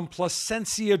 from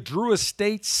Plasencia, Drew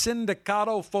Estate,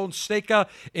 Sindicato, Fonseca.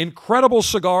 Incredible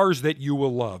cigars that you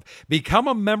will love. Become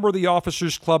a member of the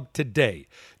Officers Club today.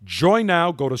 Join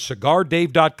now. Go to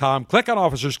CigarDave.com. Click on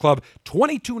Officers Club.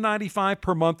 $22.95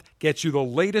 per month gets you the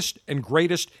latest and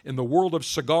greatest in the world of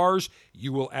cigars.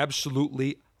 You will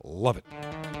absolutely love it.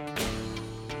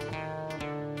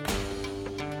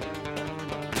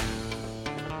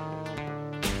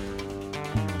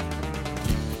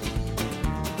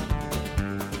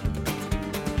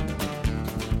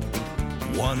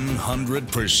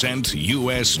 100%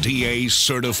 USDA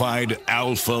certified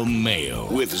alpha male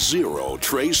with zero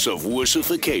trace of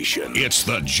wussification. It's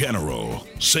the General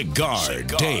Cigar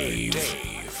Dave.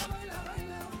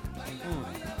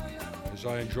 As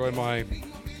I enjoy my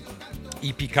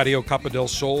E. Picadillo Capa del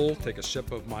Sol, take a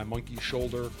sip of my Monkey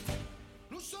Shoulder.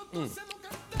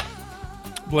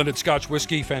 Blended Scotch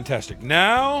whiskey, fantastic.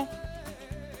 Now,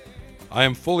 I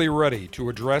am fully ready to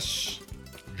address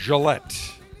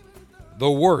Gillette. The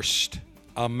worst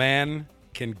a man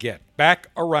can get. Back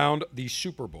around the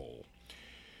Super Bowl.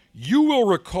 You will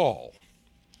recall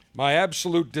my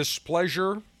absolute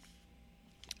displeasure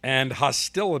and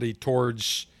hostility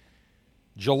towards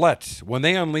Gillette when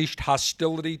they unleashed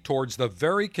hostility towards the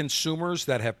very consumers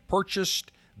that have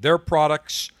purchased their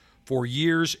products for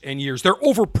years and years. They're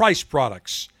overpriced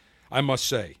products, I must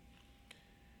say.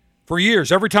 For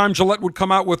years, every time Gillette would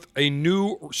come out with a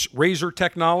new razor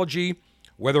technology,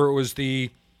 whether it was the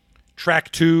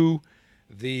Track 2,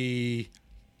 the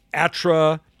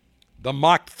Atra, the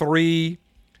Mach 3,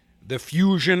 the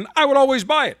Fusion, I would always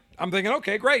buy it. I'm thinking,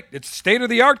 okay, great. It's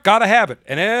state-of-the-art, got to have it.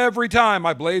 And every time,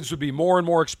 my blades would be more and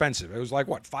more expensive. It was like,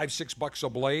 what, $5-6 a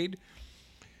blade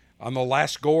on the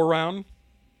last go-around?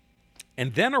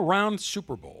 And then around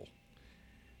Super Bowl,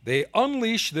 they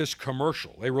unleashed this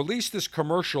commercial. They released this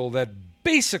commercial that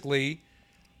basically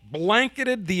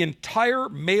blanketed the entire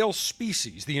male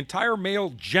species, the entire male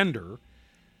gender,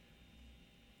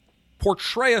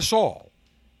 portray us all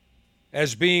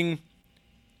as being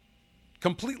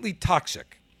completely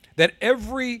toxic, that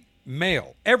every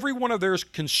male, every one of their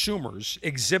consumers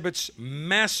exhibits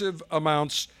massive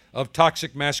amounts of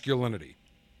toxic masculinity,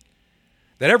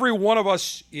 that every one of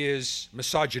us is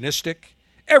misogynistic,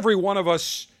 every one of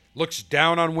us looks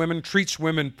down on women, treats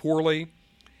women poorly,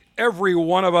 every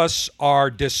one of us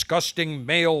are disgusting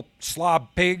male slob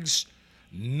pigs.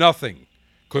 Nothing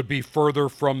could be further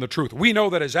from the truth. We know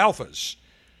that as alphas,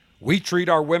 we treat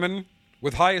our women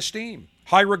with high esteem,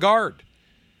 high regard.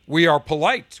 We are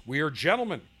polite. We are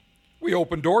gentlemen. We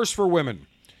open doors for women.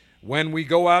 When we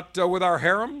go out with our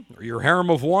harem, or your harem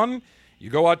of one, you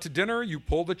go out to dinner, you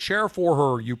pull the chair for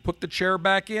her, you put the chair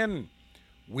back in.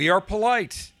 We are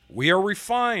polite. We are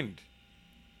refined.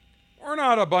 We're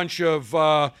not a bunch of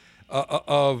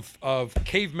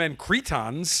cavemen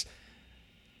cretins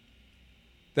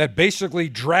that basically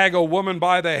drag a woman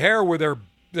by the hair with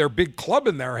their big club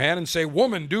in their hand and say,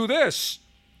 "Woman, do this."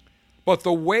 But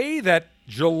the way that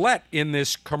Gillette, in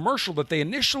this commercial that they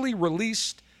initially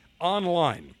released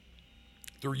online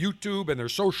through YouTube and their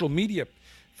social media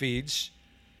feeds,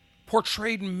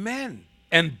 portrayed men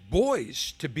and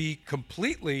boys to be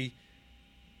completely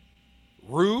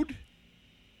rude,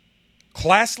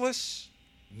 classless,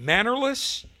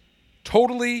 mannerless,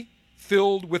 totally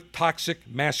filled with toxic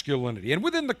masculinity. And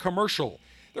within the commercial,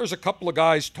 there's a couple of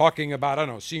guys talking about, I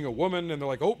don't know, seeing a woman, and they're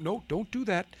like, "Oh, no, don't do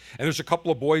that." And there's a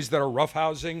couple of boys that are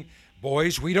roughhousing.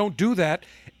 "Boys, we don't do that."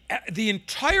 The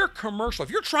entire commercial, if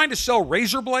you're trying to sell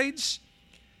razor blades,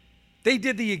 they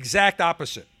did the exact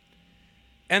opposite.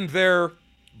 And their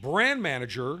brand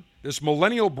manager, this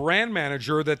millennial brand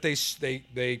manager that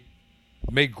they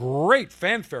made great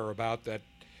fanfare about, that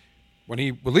when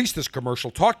he released this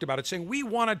commercial, talked about it, saying, "We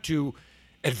wanted to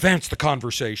advance the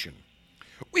conversation.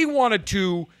 We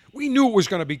knew it was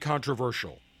going to be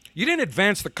controversial." You didn't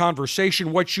advance the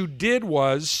conversation. What you did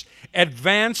was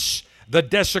advance the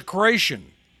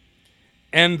desecration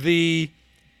and the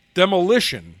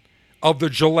demolition of the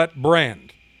Gillette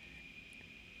brand.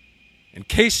 In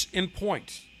case in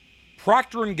point,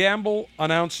 Procter & Gamble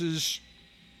announces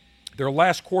their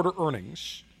last quarter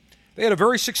earnings. They had a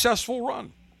very successful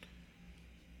run.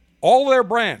 All their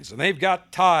brands, and they've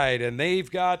got Tide, and they've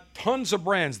got tons of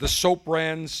brands, the soap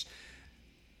brands.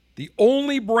 The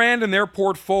only brand in their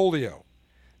portfolio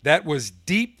that was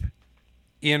deep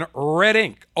in red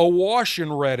ink, awash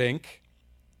in red ink,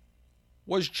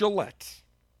 was Gillette.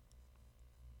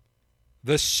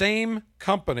 The same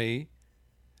company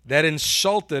that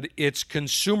insulted its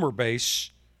consumer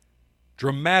base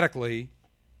dramatically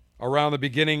around the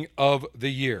beginning of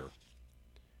the year.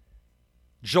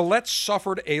 Gillette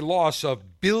suffered a loss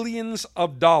of billions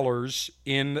of dollars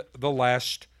in the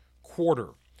last quarter.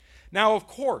 Now, of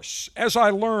course, as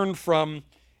I learned from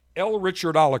L.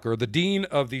 Richard Oliker, the dean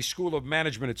of the School of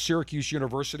Management at Syracuse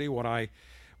University, when I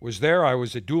was there, I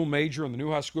was a dual major in the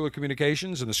Newhouse School of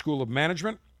Communications and the School of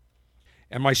Management.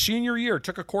 And my senior year,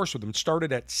 took a course with him. It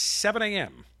started at 7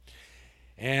 a.m.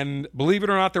 And believe it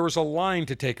or not, there was a line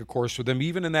to take a course with him,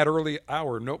 even in that early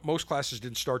hour. Most classes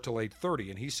didn't start till 8:30.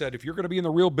 And he said, if you're going to be in the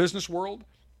real business world,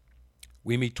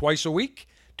 we meet twice a week,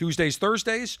 Tuesdays,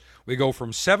 Thursdays. We go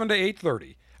from 7 to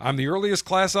 8:30. I'm the earliest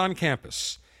class on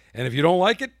campus. And if you don't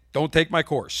like it, don't take my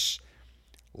course.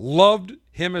 Loved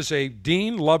him as a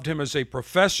dean, loved him as a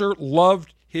professor,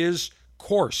 loved his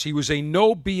course. He was a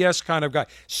no BS kind of guy.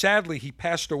 Sadly, he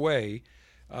passed away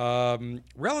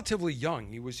relatively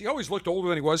young. He always looked older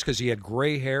than he was because he had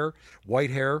gray hair,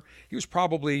 white hair. He was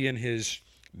probably in his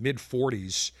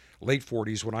mid-40s, late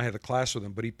 40s when I had a class with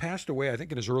him, but he passed away, I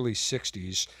think, in his early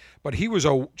 60s. But he was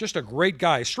just a great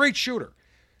guy, a straight shooter.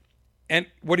 And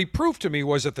what he proved to me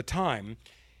was, at the time,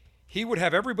 he would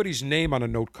have everybody's name on a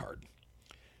note card.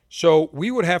 So we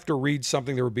would have to read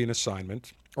something. There would be an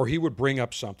assignment, or he would bring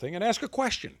up something and ask a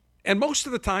question. And most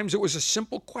of the times it was a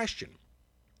simple question.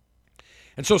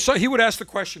 And so he would ask the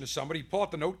question to somebody, he'd pull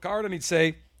out the note card, and he'd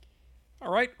say,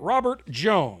 "All right, Robert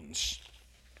Jones.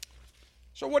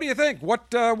 So what do you think?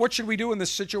 What should we do in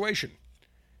this situation?"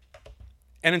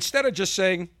 And instead of just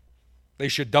saying they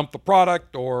should dump the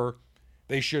product or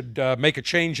they should make a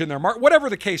change in their market, whatever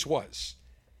the case was,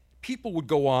 people would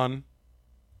go on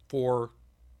for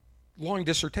long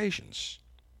dissertations.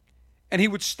 And he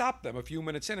would stop them a few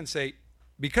minutes in and say,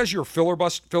 "Because you're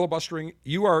filibustering,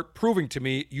 you are proving to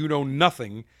me you know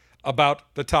nothing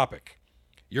about the topic.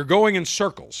 You're going in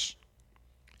circles.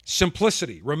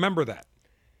 Simplicity, remember that."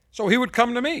 So he would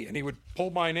come to me and he would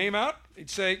pull my name out. He'd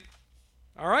say,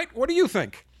 "All right, what do you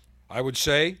think?" I would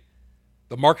say,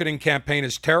 the marketing campaign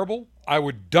is terrible, I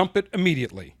would dump it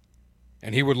immediately.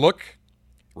 And he would look,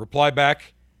 reply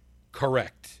back,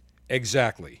 correct,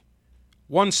 exactly.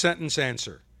 One sentence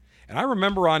answer. And I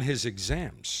remember on his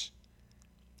exams,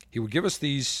 he would give us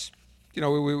these, there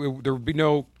would be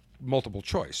no multiple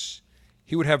choice.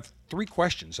 He would have 3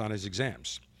 questions on his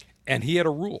exams. And he had a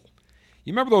rule.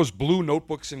 You remember those blue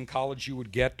notebooks in college you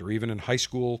would get, or even in high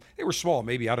school? They were small,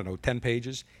 maybe, 10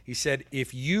 pages. He said,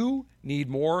 if you need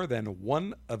more than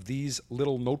one of these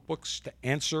little notebooks to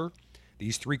answer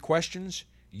these 3 questions,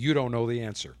 you don't know the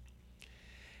answer.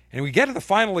 And we get to the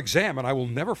final exam, and I will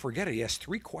never forget it. He asked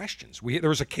 3 questions. There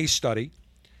was a case study,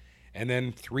 and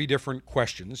then 3 different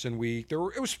questions, and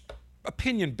it was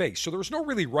opinion-based, so there was no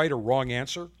really right or wrong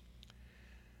answer.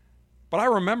 But I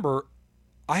remember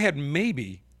I had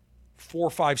maybe 4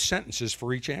 or 5 sentences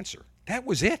for each answer. That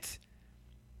was it.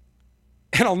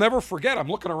 And I'll never forget, I'm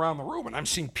looking around the room and I'm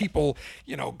seeing people,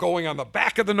 going on the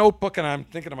back of the notebook, and I'm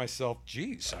thinking to myself,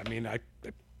 geez, I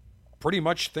pretty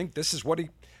much think this is what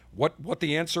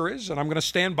the answer is, and I'm going to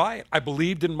stand by it. I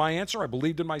believed in my answer. I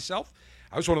believed in myself.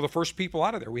 I was one of the first people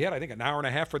out of there. We had, I think, an hour and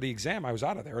a half for the exam. I was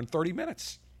out of there in 30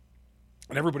 minutes.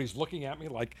 And everybody's looking at me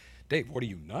like, Dave, what are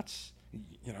you, nuts?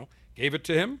 Gave it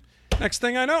to him. Next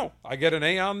thing I know, I get an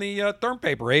A on the term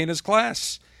paper, A in his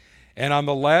class. And on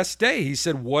the last day, he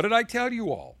said, what did I tell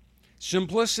you all?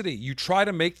 Simplicity. You try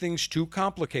to make things too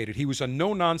complicated. He was a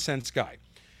no-nonsense guy.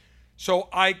 So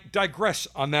I digress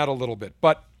on that a little bit.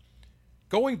 But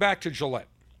going back to Gillette,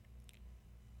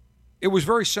 it was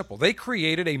very simple. They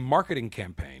created a marketing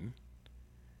campaign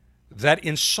that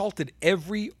insulted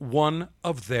every one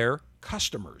of their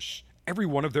customers, every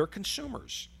one of their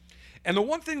consumers. And the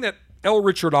one thing that L.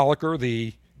 Richard Olliker,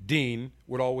 the dean,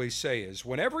 would always say is,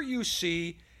 whenever you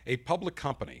see a public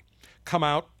company come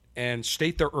out and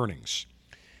state their earnings,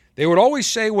 they would always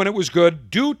say when it was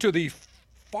good, due to the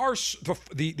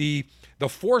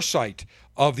foresight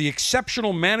of the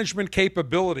exceptional management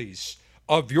capabilities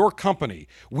of your company,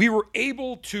 we were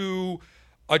able to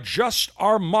adjust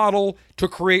our model to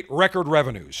create record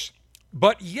revenues.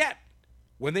 But yet,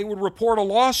 when they would report a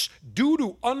loss due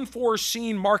to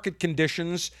unforeseen market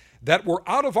conditions that were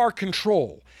out of our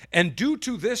control, and due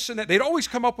to this and that, they'd always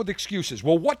come up with excuses.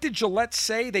 Well, what did Gillette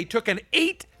say? They took an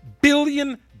 $8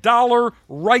 billion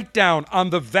write-down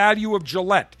on the value of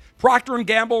Gillette. Procter &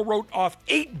 Gamble wrote off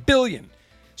 $8 billion,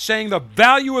 saying the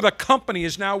value of the company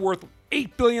is now worth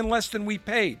 $8 billion less than we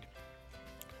paid.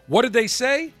 What did they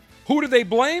say? Who did they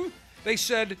blame? They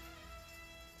said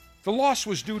the loss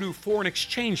was due to foreign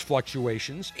exchange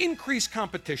fluctuations, increased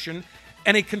competition,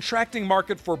 and a contracting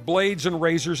market for blades and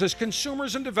razors as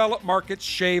consumers in developed markets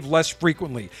shave less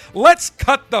frequently. Let's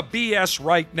cut the BS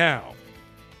right now.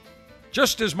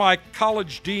 Just as my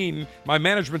college dean, my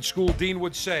management school dean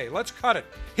would say, let's cut it.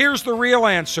 Here's the real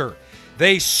answer.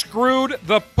 They screwed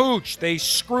the pooch. They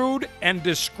screwed and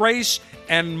disgraced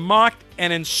and mocked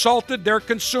and insulted their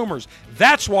consumers.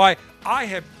 That's why I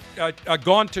have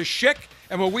gone to Schick,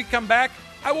 and when we come back,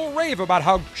 I will rave about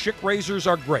how Schick razors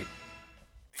are great.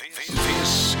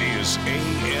 This is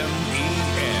AMEN,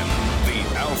 the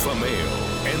Alpha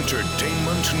Male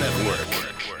Entertainment Network.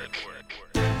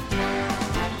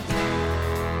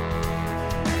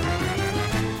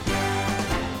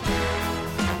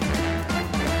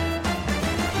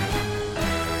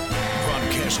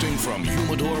 Broadcasting from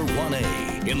Humidor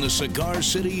 1A in the cigar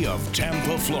city of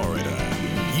Tampa, Florida,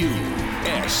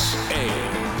 USA.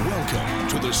 Welcome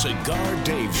to the Cigar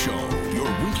Dave Show, your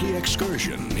weekly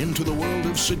excursion into the world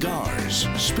of cigars,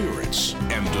 spirits,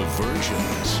 and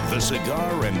diversions. The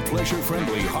cigar and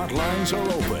pleasure-friendly hotlines are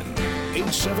open.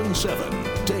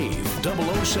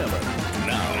 877-DAVE-007.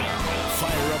 Now,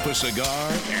 fire up a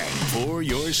cigar and pour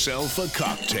yourself a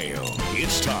cocktail.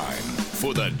 It's time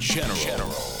for the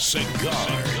General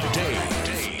Cigar Dave.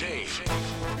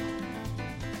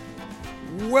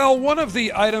 Well, one of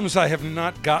the items I have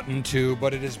not gotten to,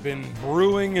 but it has been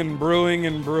brewing and brewing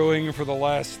and brewing for the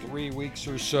last 3 weeks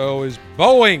or so, is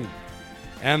Boeing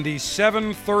and the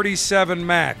 737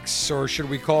 MAX, or should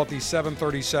we call it the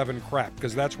 737 crap,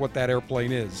 because that's what that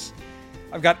airplane is.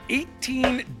 I've got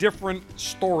 18 different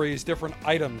stories, different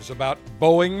items about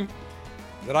Boeing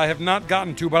that I have not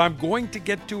gotten to, but I'm going to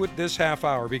get to it this half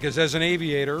hour, because as an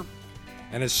aviator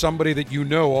and as somebody that you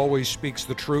know always speaks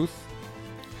the truth,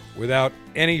 without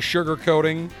any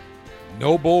sugarcoating,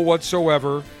 no bull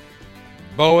whatsoever,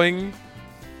 Boeing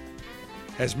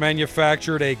has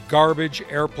manufactured a garbage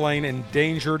airplane,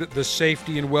 endangered the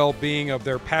safety and well-being of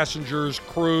their passengers,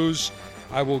 crews.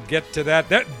 I will get to that.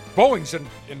 Boeing's in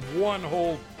one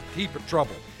whole heap of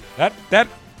trouble. That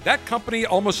company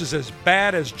almost is as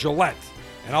bad as Gillette.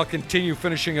 And I'll continue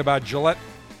finishing about Gillette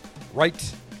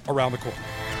right around the corner.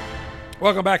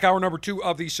 Welcome back. Hour number 2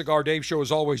 of the Cigar Dave Show.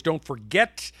 As always, don't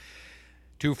forget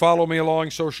to follow me along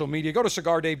social media. Go to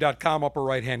CigarDave.com, upper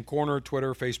right-hand corner,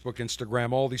 Twitter, Facebook,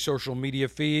 Instagram, all the social media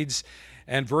feeds.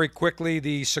 And very quickly,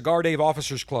 the Cigar Dave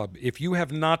Officers Club. If you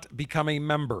have not become a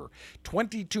member,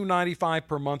 $22.95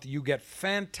 per month, you get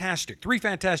three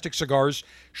fantastic cigars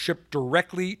shipped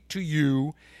directly to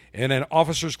you in an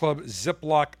Officers Club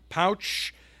Ziploc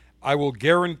pouch. I will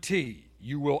guarantee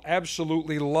you will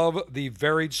absolutely love the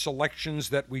varied selections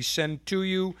that we send to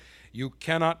you. You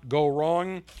cannot go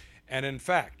wrong. And in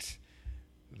fact,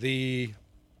 the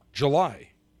July,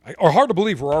 or hard to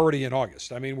believe we're already in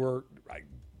August. I mean,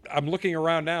 I'm looking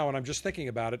around now and I'm just thinking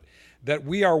about it, that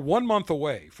we are 1 month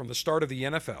away from the start of the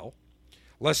NFL,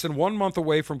 less than 1 month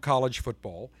away from college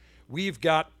football. We've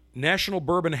got National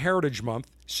Bourbon Heritage Month,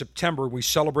 September. We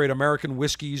celebrate American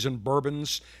whiskeys and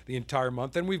bourbons the entire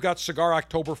month. And we've got Cigar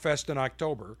Oktoberfest in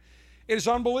October. It is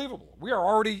unbelievable. We are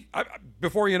already,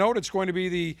 before you know it, it's going to be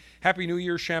the Happy New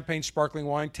Year Champagne Sparkling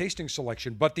Wine tasting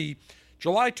selection. But the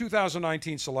July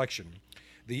 2019 selection,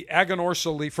 the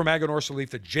Aganorsa Leaf, from Aganorsa Leaf,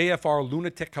 the JFR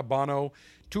Lunatic Habano,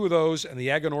 2 of those, and the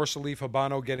Aganorsa Leaf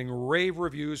Habano getting rave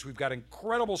reviews. We've got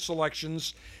incredible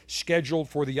selections scheduled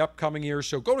for the upcoming year.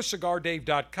 So go to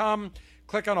CigarDave.com,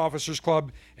 click on Officers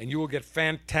Club, and you will get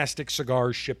fantastic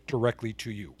cigars shipped directly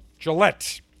to you.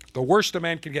 Gillette, the worst a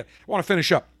man can get. I want to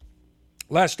finish up.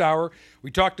 Last hour, we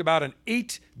talked about an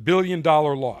 $8 billion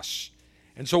loss.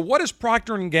 And so what is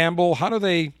Procter & Gamble? How do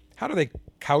they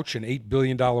couch an $8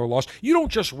 billion loss? You don't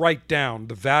just write down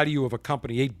the value of a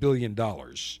company, $8 billion,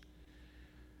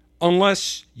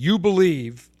 unless you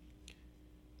believe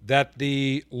that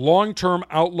the long-term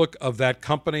outlook of that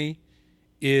company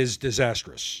is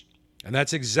disastrous. And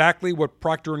that's exactly what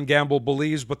Procter & Gamble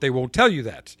believes, but they won't tell you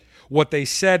that. What they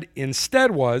said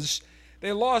instead was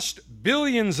they lost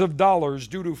billions of dollars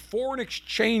due to foreign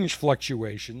exchange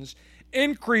fluctuations,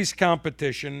 increased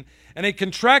competition, and a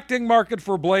contracting market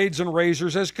for blades and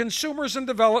razors as consumers in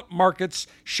developed markets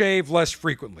shave less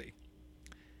frequently.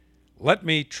 Let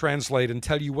me translate and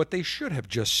tell you what they should have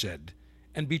just said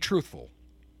and be truthful.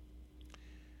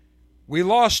 We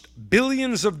lost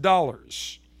billions of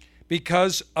dollars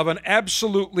because of an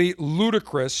absolutely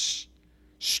ludicrous,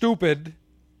 stupid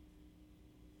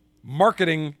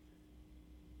marketing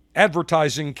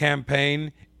advertising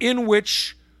campaign in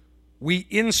which we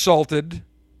insulted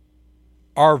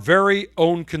our very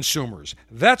own consumers.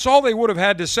 That's all they would have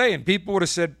had to say, and people would have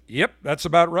said, yep, that's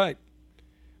about right.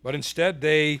 But instead,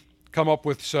 they come up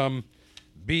with some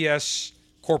BS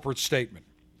corporate statement.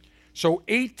 So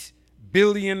 $8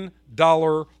 billion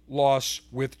loss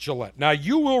with Gillette. Now,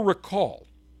 you will recall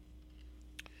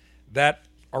that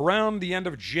around the end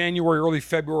of January, early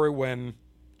February, when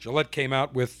Gillette came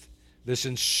out with this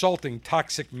insulting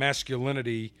toxic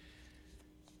masculinity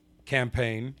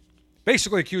campaign,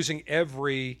 basically accusing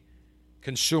every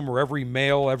consumer, every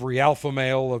male, every alpha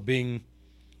male of being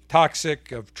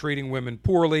toxic, of treating women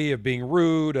poorly, of being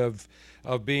rude, of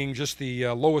being just the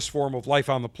lowest form of life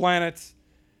on the planet.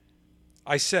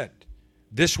 I said,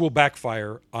 this will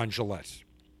backfire on Gillette.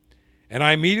 And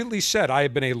I immediately said I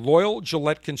have been a loyal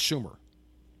Gillette consumer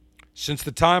since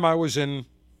the time I was in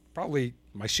probably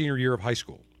my senior year of high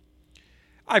school.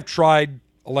 I've tried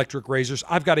electric razors.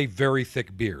 I've got a very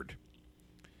thick beard.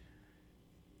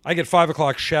 I get 5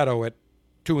 o'clock shadow at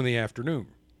 2 in the afternoon.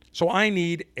 So I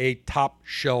need a top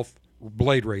shelf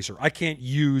blade razor. I can't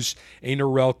use a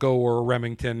Norelco or a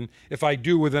Remington. If I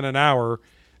do within an hour,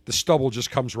 the stubble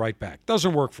just comes right back.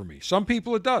 Doesn't work for me. Some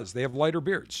people it does. They have lighter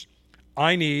beards.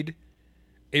 I need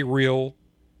a real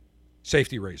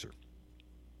safety razor,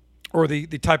 or the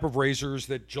type of razors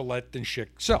that Gillette and Schick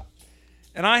sell.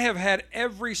 And I have had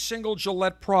every single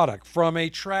Gillette product, from a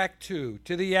Track 2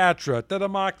 to the Atra to the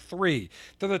Mach 3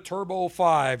 to the Turbo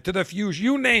 5 to the Fuse,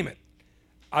 you name it.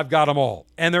 I've got them all.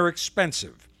 And they're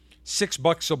expensive.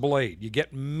 $6 a blade. You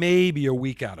get maybe a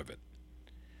week out of it.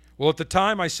 Well, at the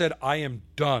time I said I am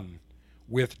done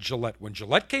with Gillette. When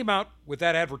Gillette came out with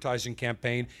that advertising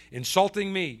campaign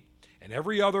insulting me and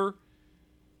every other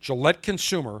Gillette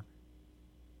consumer,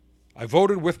 I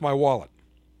voted with my wallet.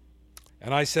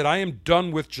 And I said, I am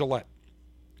done with Gillette.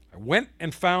 I went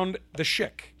and found the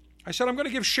Schick. I said, I'm going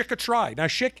to give Schick a try. Now,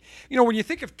 Schick, you know, when you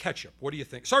think of ketchup, what do you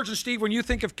think? Sergeant Steve, when you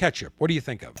think of ketchup, what do you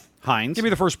think of? Heinz. Give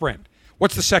me the first brand.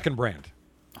 What's the second brand?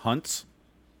 Hunt's.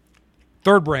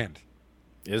 Third brand.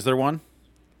 Is there one?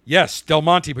 Yes, Del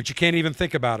Monte, but you can't even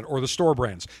think about it, or the store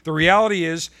brands. The reality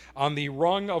is, on the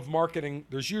rung of marketing,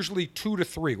 there's usually 2 to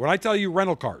 3. When I tell you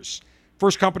rental cars,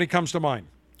 first company comes to mind.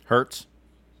 Hertz.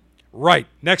 Right.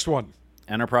 Next one.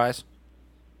 Enterprise.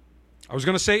 I was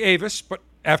going to say Avis, but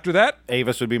after that?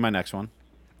 Avis would be my next one.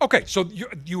 Okay, so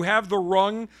you have the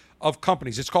rung of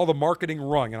companies. It's called the marketing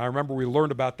rung, and I remember we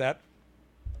learned about that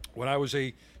when I was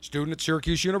a student at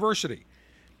Syracuse University.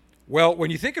 Well,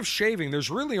 when you think of shaving, there's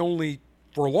really only,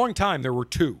 for a long time, there were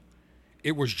two.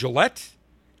 It was Gillette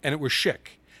and it was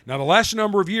Schick. Now, the last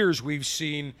number of years, we've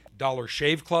seen Dollar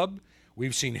Shave Club,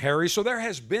 we've seen Harry's, so there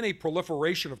has been a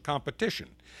proliferation of competition.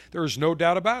 There is no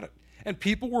doubt about it. And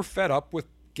people were fed up with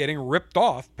getting ripped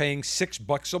off paying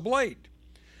 $6 a blade.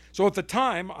 So at the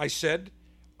time, I said,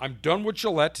 I'm done with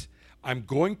Gillette. I'm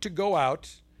going to go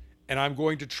out and I'm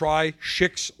going to try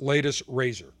Schick's latest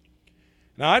razor.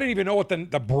 Now, I didn't even know what the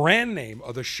brand name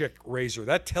of the Schick razor.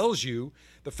 That tells you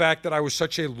the fact that I was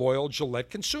such a loyal Gillette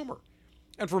consumer.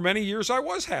 And for many years, I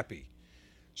was happy.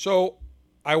 So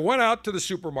I went out to the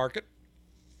supermarket,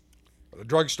 or the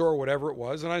drugstore, whatever it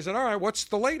was, and I said, all right, what's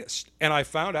the latest? And I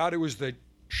found out it was the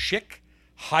Schick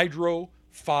Hydro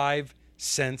 5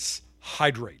 Sense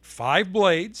Hydrate. 5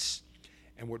 blades.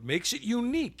 And what makes it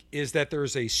unique is that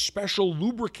there's a special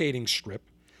lubricating strip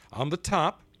on the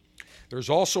top. There's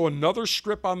also another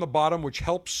strip on the bottom which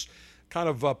helps kind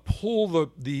of pull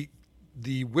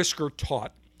the whisker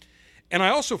taut. And I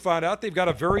also found out they've got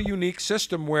a very unique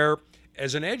system where,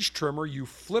 as an edge trimmer, you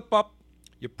flip up,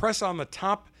 you press on the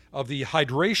top of the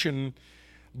hydration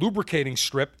lubricating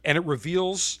strip, and it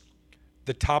reveals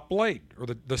the top blade, or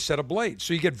the set of blades.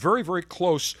 So you get very, very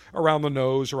close around the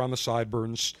nose, around the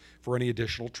sideburns for any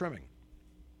additional trimming.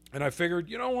 And I figured,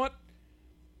 you know what?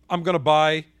 I'm going to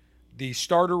buy the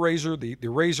starter razor, the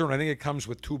razor, and I think it comes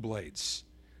with 2 blades.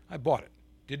 I bought it.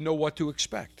 Didn't know what to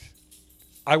expect.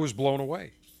 I was blown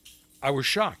away. I was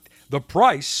shocked. The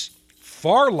price,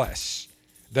 far less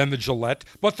than the Gillette,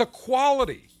 but the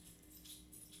quality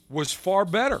was far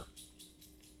better.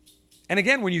 And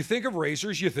again, when you think of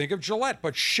razors, you think of Gillette.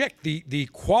 But Schick, the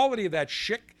quality of that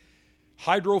Schick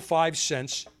Hydro 5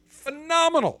 Sense,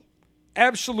 phenomenal.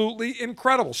 Absolutely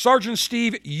incredible. Sergeant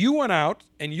Steve, you went out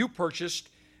and you purchased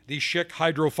the Schick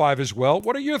Hydro 5 as well.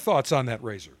 What are your thoughts on that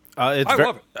razor? I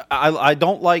love it. I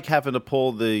don't like having to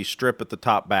pull the strip at the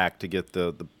top back to get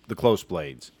the close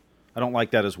blades. I don't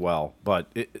like that as well. But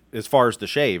as far as the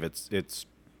shave, it's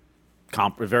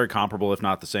very comparable, if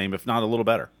not the same, if not a little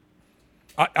better.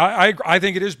 I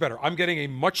think it is better. I'm getting a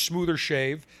much smoother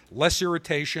shave, less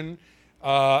irritation.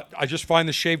 I just find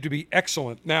the shave to be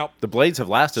excellent. Now, the blades have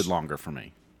lasted longer for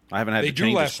me. I haven't had to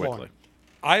change as quickly. Long.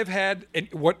 I have had, and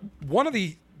one of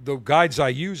the guides I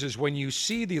use is when you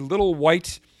see the little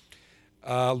white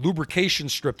lubrication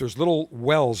strip, there's little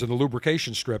wells in the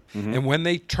lubrication strip, and when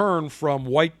they turn from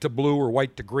white to blue or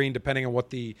white to green, depending on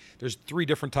there's 3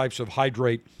 different types of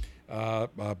hydrate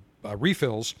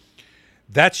refills,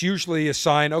 that's usually a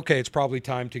sign, okay, it's probably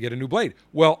time to get a new blade.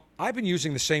 Well, I've been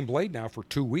using the same blade now for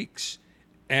 2 weeks,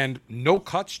 and no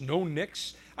cuts, no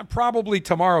nicks. I'm probably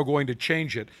tomorrow going to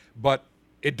change it, but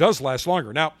it does last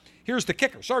longer. Now, here's the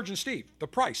kicker. Sergeant Steve, the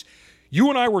price. You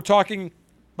and I were talking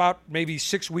about maybe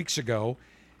 6 weeks ago,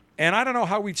 and I don't know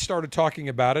how we started talking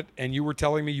about it, and you were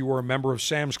telling me you were a member of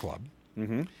Sam's Club.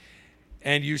 Mm-hmm.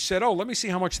 And you said, oh, let me see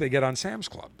how much they get on Sam's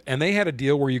Club. And they had a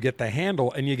deal where you get the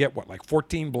handle and you get, what, like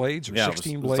 14 blades or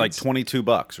 16 blades? It's like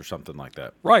 $22 or something like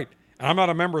that. Right. And I'm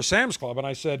not a member of Sam's Club. And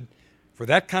I said, for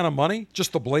that kind of money,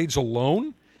 just the blades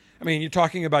alone? I mean, you're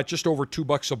talking about just over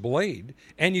 $2 a blade,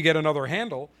 and you get another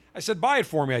handle. I said, buy it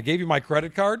for me. I gave you my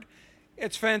credit card.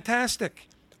 It's fantastic.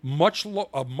 A much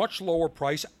lower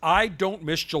price. I don't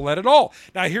miss Gillette at all.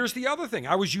 Now, here's the other thing.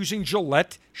 I was using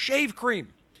Gillette shave cream.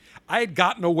 I had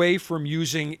gotten away from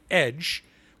using Edge,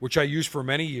 which I used for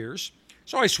many years.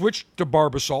 So I switched to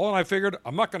Barbasol, and I figured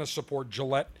I'm not going to support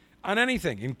Gillette on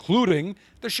anything, including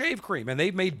the shave cream. And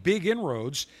they've made big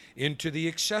inroads into the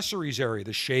accessories area,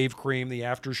 the shave cream, the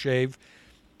aftershave.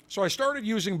 So I started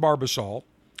using Barbasol,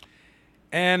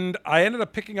 and I ended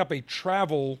up picking up a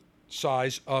travel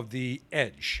size of the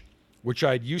Edge, which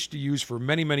I'd used to use for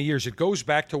many, many years. It goes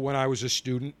back to when I was a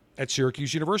student at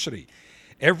Syracuse University.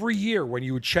 Every year when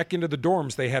you would check into the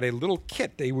dorms, they had a little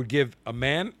kit they would give a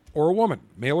man or a woman,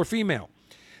 male or female.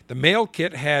 The male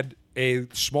kit had a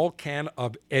small can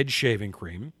of Edge shaving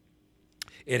cream.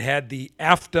 It had the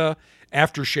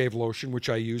aftershave lotion, which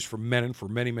I used for men for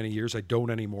many, many years. I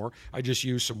don't anymore. I just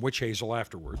use some witch hazel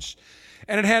afterwards.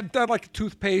 And it had like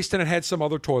toothpaste, and it had some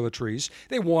other toiletries.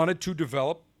 They wanted to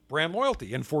develop brand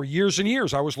loyalty. And for years and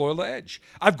years, I was loyal to Edge.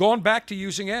 I've gone back to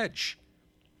using Edge.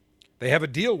 They have a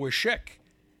deal with Schick.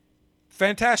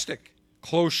 Fantastic.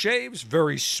 Close shaves,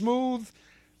 very smooth,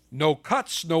 no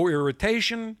cuts, no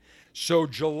irritation. So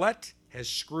Gillette has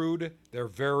screwed their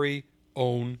very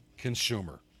own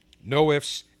consumer. No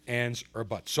ifs, ands, or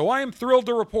buts. So I am thrilled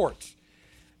to report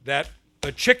that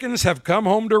the chickens have come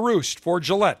home to roost for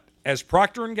Gillette as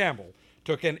Procter & Gamble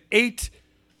took an $8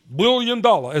 billion,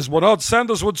 as Bernard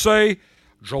Sanders would say,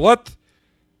 Gillette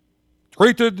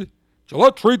treated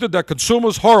their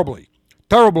consumers horribly,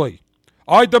 terribly.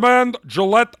 I demand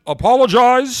Gillette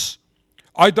apologize.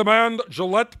 I demand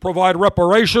Gillette provide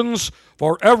reparations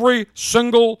for every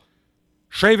single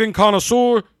shaving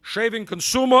connoisseur, shaving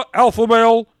consumer, alpha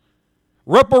male,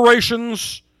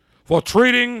 reparations for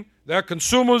treating their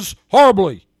consumers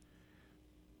horribly.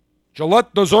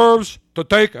 Gillette deserves to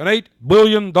take an $8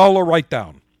 billion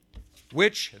write-down,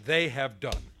 which they have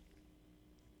done.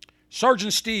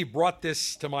 Sergeant Steve brought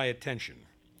this to my attention.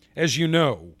 As you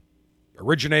know,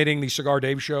 originating the Cigar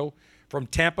Dave Show from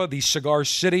Tampa, the Cigar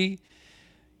City,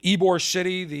 Ybor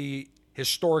City, the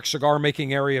historic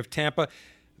cigar-making area of Tampa.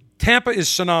 Tampa is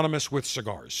synonymous with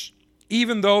cigars.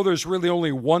 Even though there's really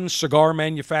only one cigar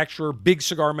manufacturer, big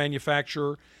cigar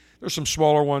manufacturer, there's some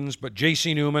smaller ones, but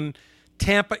J.C. Newman,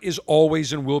 Tampa is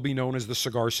always and will be known as the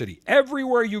Cigar City.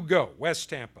 Everywhere you go, West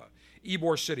Tampa,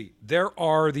 Ybor City, there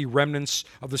are the remnants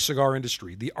of the cigar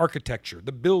industry, the architecture,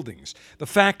 the buildings, the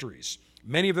factories.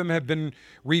 Many of them have been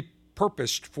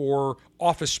repurposed for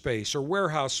office space or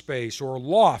warehouse space or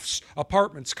lofts,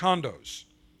 apartments, condos.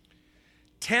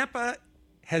 Tampa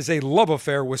has a love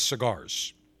affair with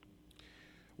cigars.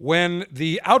 When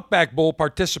the Outback Bowl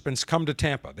participants come to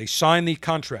Tampa, they sign the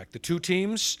contract. The two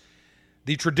teams,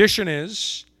 the tradition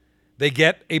is they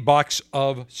get a box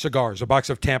of cigars, a box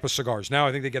of Tampa cigars. Now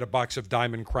I think they get a box of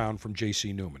Diamond Crown from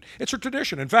J.C. Newman. It's a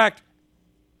tradition. In fact,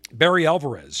 Barry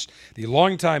Alvarez, the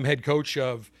longtime head coach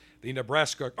of the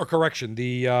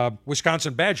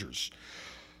Wisconsin Badgers,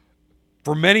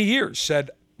 for many years said,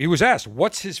 he was asked,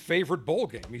 what's his favorite bowl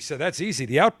game? He said, that's easy,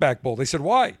 the Outback Bowl. They said,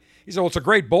 why? He said, well, it's a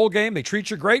great bowl game. They treat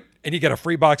you great, and you get a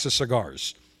free box of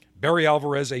cigars. Barry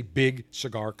Alvarez, a big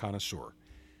cigar connoisseur.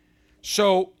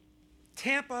 So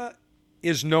Tampa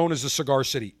is known as the Cigar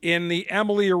City. In the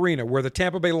Amalie Arena, where the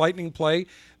Tampa Bay Lightning play,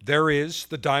 there is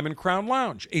the Diamond Crown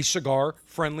Lounge, a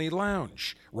cigar-friendly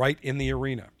lounge right in the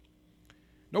arena.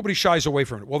 Nobody shies away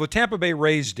from it. Well, the Tampa Bay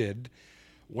Rays did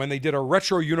when they did a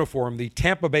retro uniform, the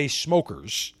Tampa Bay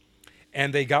Smokers,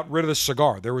 and they got rid of the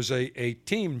cigar. There was a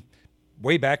team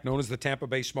way back known as the Tampa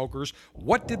Bay Smokers.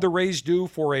 What did the Rays do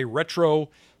for a retro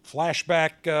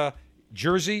flashback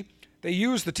jersey? They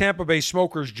used the Tampa Bay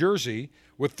Smokers jersey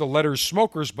with the letters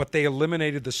Smokers, but they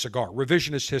eliminated the cigar.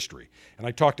 Revisionist history, and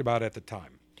I talked about it at the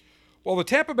time. Well, the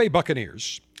Tampa Bay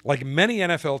Buccaneers, like many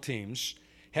NFL teams,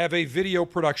 have a video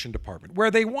production department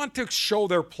where they want to show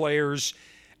their players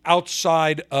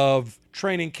outside of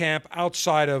training camp,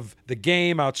 outside of the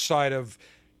game, outside of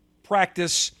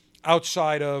practice,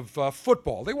 outside of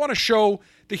football. They want to show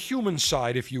the human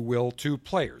side, if you will, to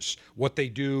players, what they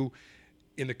do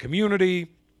in the community,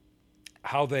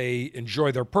 how they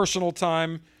enjoy their personal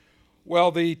time.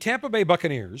 Well, the Tampa Bay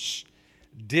Buccaneers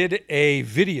did a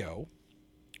video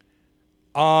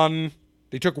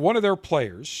they took one of their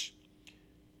players,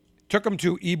 took him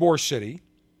to Ybor City,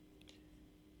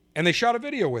 and they shot a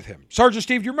video with him. Sergeant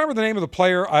Steve, do you remember the name of the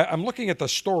player? I'm looking at the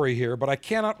story here, but I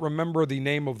cannot remember the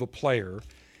name of the player,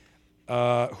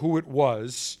 who it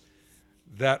was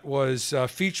that was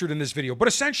featured in this video. But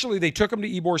essentially, they took him to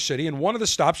Ybor City, and one of the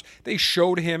stops, they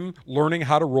showed him learning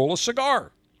how to roll a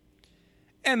cigar.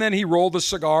 And then he rolled the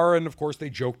cigar, and of course, they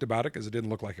joked about it because it didn't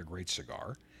look like a great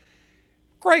cigar.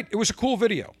 Great. It was a cool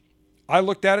video. I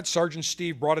looked at it. Sergeant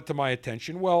Steve brought it to my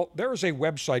attention. Well, there is a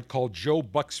website called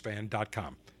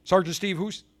JoeBucksFan.com. Sergeant Steve,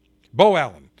 who's? Bo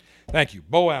Allen. Thank you,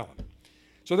 Bo Allen.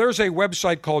 So there's a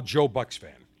website called Joe Bucks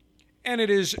Fan, and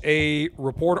it is a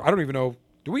reporter. I don't even know.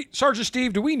 Sergeant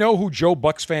Steve, do we know who Joe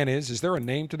Bucks Fan is? Is there a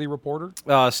name to the reporter?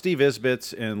 Steve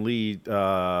Isbitz and Lee,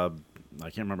 I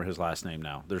can't remember his last name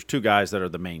now. There's two guys that are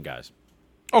the main guys.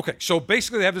 Okay, so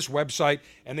basically they have this website,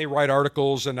 and they write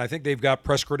articles, and I think they've got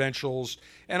press credentials,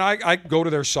 and I go to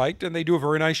their site, and they do a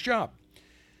very nice job.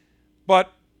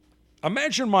 But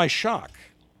imagine my shock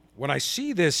when I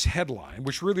see this headline,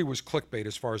 which really was clickbait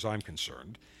as far as I'm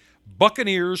concerned.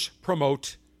 Buccaneers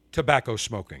promote tobacco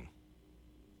smoking.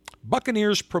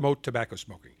 Buccaneers promote tobacco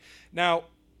smoking. Now,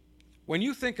 when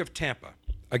you think of Tampa,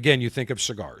 again, you think of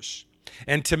cigars.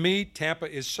 And to me,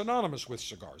 Tampa is synonymous with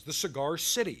cigars, the Cigar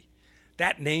City.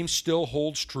 That name still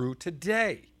holds true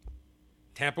today.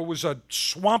 Tampa was a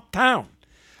swamp town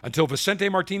until Vicente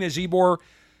Martinez Ybor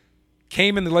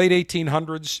came in the late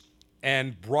 1800s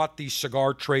and brought the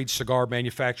cigar trade, cigar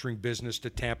manufacturing business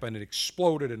to Tampa, and it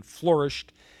exploded and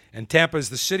flourished. And Tampa is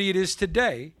the city it is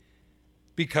today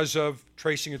because of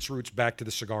tracing its roots back to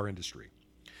the cigar industry.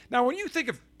 Now, when you think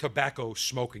of tobacco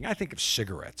smoking, I think of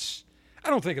cigarettes. I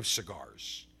don't think of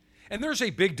cigars. And there's a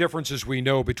big difference, as we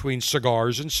know, between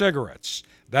cigars and cigarettes.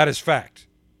 That is fact.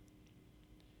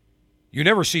 You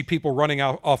never see people running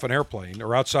out off an airplane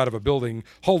or outside of a building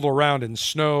huddled around in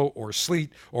snow or sleet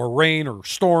or rain or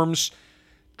storms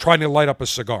trying to light up a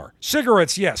cigar.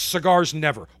 Cigarettes, yes. Cigars,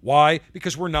 never. Why?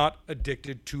 Because we're not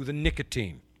addicted to the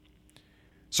nicotine.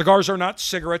 Cigars are not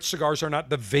cigarettes. Cigars are not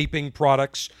the vaping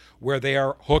products where they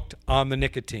are hooked on the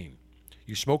nicotine.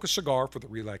 You smoke a cigar for the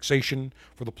relaxation,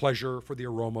 for the pleasure, for the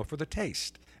aroma, for the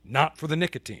taste, not for the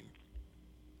nicotine.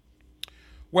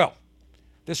 Well,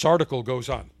 this article goes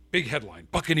on. Big headline,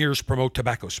 Buccaneers promote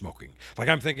tobacco smoking. Like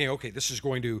I'm thinking, okay, this is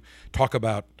going to talk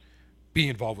about being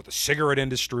involved with the cigarette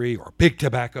industry or big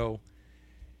tobacco.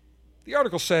 The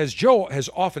article says, Joe has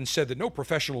often said that no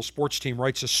professional sports team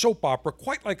writes a soap opera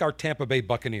quite like our Tampa Bay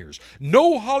Buccaneers.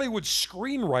 No Hollywood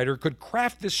screenwriter could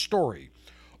craft this story.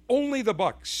 Only the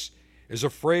Bucs is a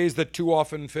phrase that too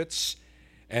often fits,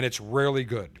 and it's rarely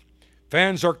good.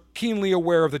 Fans are keenly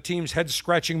aware of the team's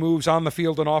head-scratching moves on the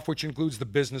field and off, which includes the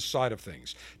business side of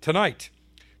things. Tonight,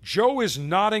 Joe is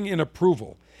nodding in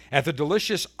approval at the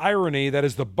delicious irony that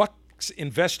is the Bucs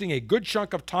investing a good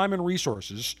chunk of time and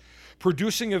resources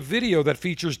producing a video that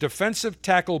features defensive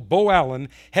tackle Bo Allen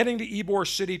heading to Ybor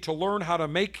City to learn how to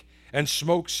make and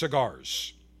smoke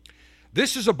cigars.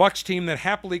 This is a Bucs team that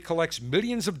happily collects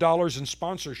millions of dollars in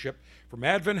sponsorship from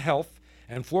Advent Health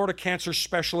and Florida Cancer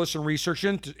Specialists and Research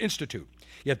Institute.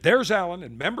 Yet there's Allen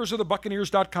and members of the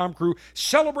Buccaneers.com crew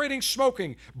celebrating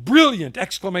smoking. Brilliant!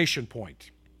 Exclamation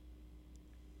point.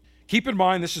 Keep in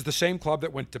mind, this is the same club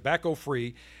that went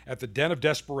tobacco-free at the Den of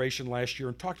Desperation last year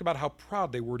and talked about how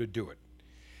proud they were to do it.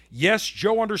 Yes,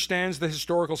 Joe understands the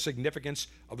historical significance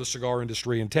of the cigar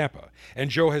industry in Tampa, and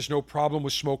Joe has no problem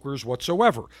with smokers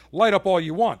whatsoever. Light up all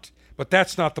you want, but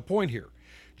that's not the point here.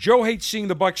 Joe hates seeing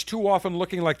the Bucs too often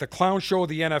looking like the clown show of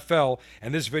the NFL,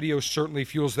 and this video certainly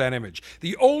fuels that image.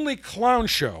 The only clown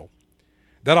show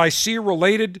that I see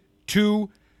related to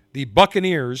the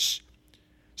Buccaneers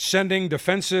sending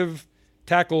defensive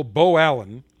tackle Bo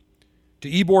Allen to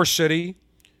Ybor City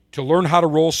to learn how to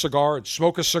roll a cigar and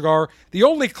smoke a cigar. The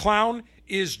only clown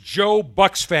is Joe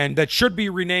Bucs Fan that should be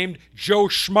renamed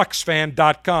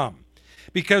JoeSchmucksFan.com,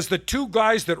 because the two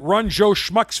guys that run Joe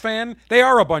Schmucks Fan, they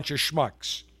are a bunch of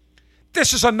schmucks.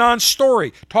 This is a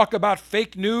non-story. Talk about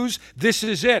fake news. This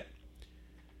is it.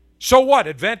 So what?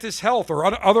 Adventist Health or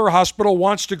other hospital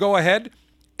wants to go ahead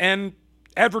and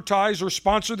advertise or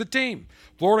sponsor the team.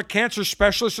 Florida Cancer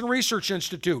Specialists and Research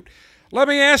Institute. Let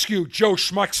me ask you, Joe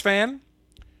Schmucks Fan,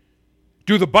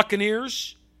 do the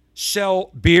Buccaneers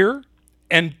sell beer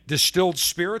and distilled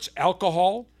spirits,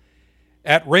 alcohol,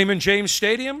 at Raymond James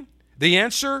Stadium? The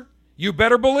answer, you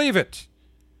better believe it.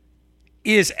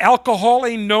 Is alcohol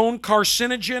a known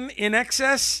carcinogen in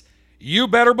excess? You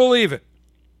better believe it.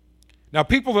 Now,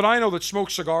 people that I know that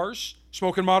smoke cigars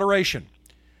smoke in moderation.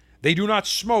 They do not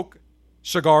smoke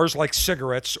cigars like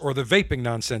cigarettes or the vaping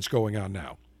nonsense going on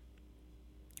now.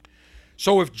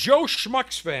 So if Joe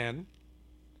Schmucks Fan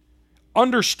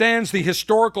understands the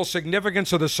historical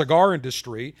significance of the cigar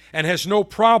industry and has no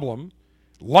problem,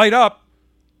 light up,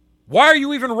 why are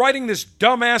you even writing this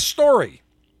dumbass story?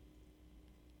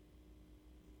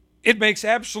 It makes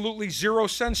absolutely zero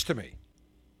sense to me.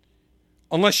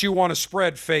 Unless you want to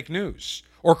spread fake news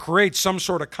or create some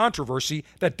sort of controversy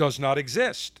that does not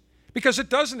exist. Because it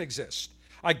doesn't exist.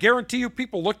 I guarantee you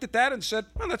people looked at that and said,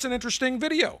 well, that's an interesting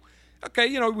video.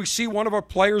 Okay, we see one of our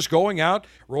players going out,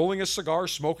 rolling a cigar,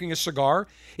 smoking a cigar.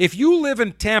 If you live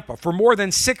in Tampa for more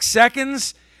than 6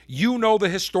 seconds, you know the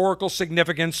historical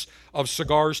significance of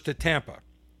cigars to Tampa.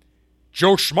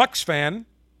 Joe Schmucks Fan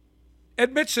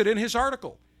admits it in his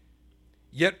article.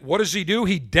 Yet what does he do?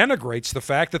 He denigrates the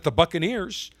fact that the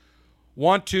Buccaneers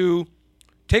want to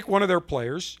take one of their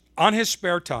players on his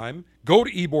spare time, go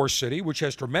to Ybor City, which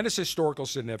has tremendous historical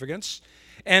significance,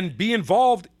 and be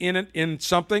involved in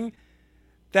something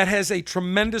that has a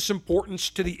tremendous importance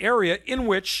to the area in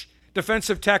which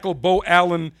defensive tackle Bo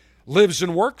Allen lives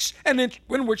and works, and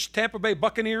in which Tampa Bay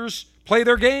Buccaneers play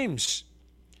their games.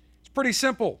 It's pretty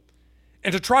simple.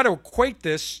 And to try to equate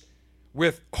this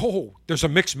with, there's a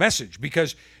mixed message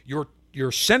because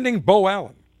you're sending Bo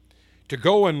Allen to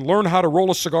go and learn how to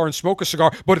roll a cigar and smoke a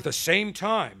cigar, but at the same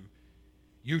time,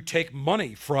 you take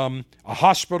money from a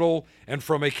hospital and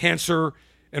from a cancer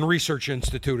and research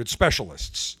institute and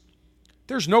specialists.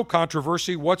 There's no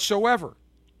controversy whatsoever.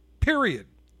 Period.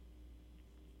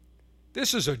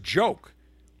 This is a joke.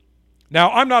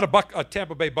 Now, I'm not a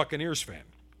Tampa Bay Buccaneers fan.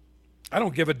 I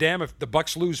don't give a damn if the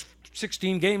Bucs lose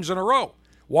 16 games in a row.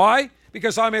 Why?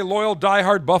 Because I'm a loyal,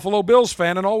 diehard Buffalo Bills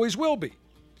fan and always will be.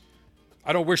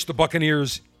 I don't wish the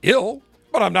Buccaneers ill,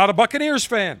 but I'm not a Buccaneers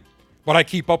fan. But I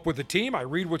keep up with the team. I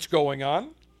read what's going on.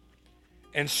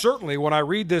 And certainly when I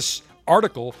read this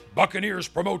article, Buccaneers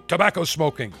Promote Tobacco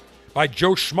Smoking by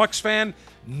Joe Schmucks fan,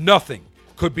 nothing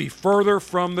could be further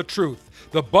from the truth.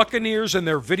 The Buccaneers and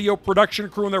their video production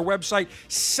crew and their website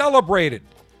celebrated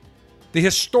the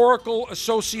historical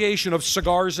association of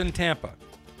cigars in Tampa.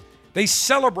 They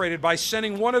celebrated by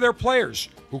sending one of their players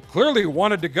who clearly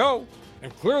wanted to go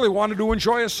and clearly wanted to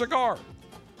enjoy a cigar.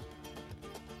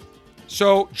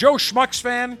 So, Joe Schmucks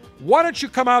fan, why don't you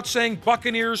come out saying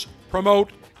Buccaneers promote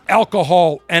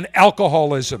alcohol and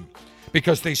alcoholism?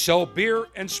 Because they sell beer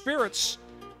and spirits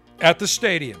at the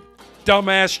stadium.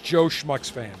 Dumbass Joe Schmucks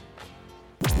fan.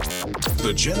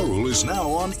 The General is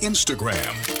now on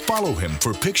Instagram. Follow him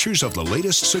for pictures of the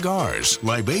latest cigars,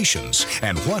 libations,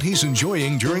 and what he's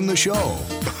enjoying during the show.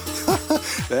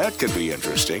 That could be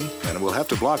interesting, and we'll have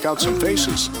to block out some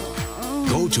faces.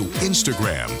 Go to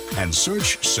Instagram and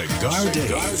search Cigar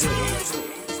Dave.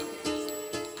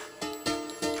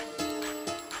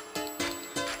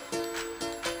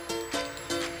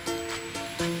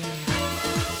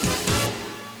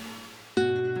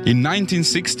 In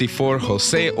 1964,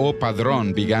 Jose O.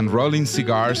 Padron began rolling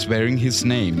cigars bearing his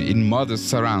name in modest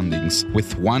surroundings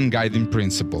with one guiding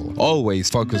principle: always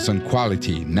focus on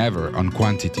quality, never on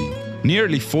quantity.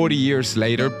 Nearly 40 years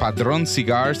later, Padron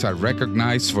cigars are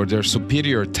recognized for their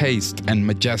superior taste and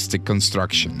majestic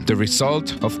construction, the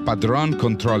result of Padron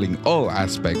controlling all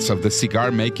aspects of the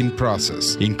cigar-making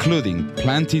process, including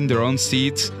planting their own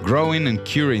seeds, growing and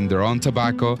curing their own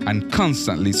tobacco, and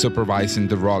constantly supervising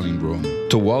the rolling room.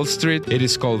 To Wall Street, it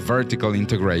is called vertical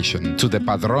integration. To the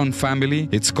Padron family,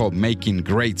 it's called making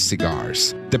great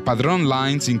cigars. The Padron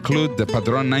lines include the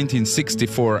Padron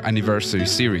 1964 Anniversary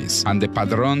Series and the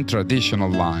Padron Traditional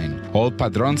line. All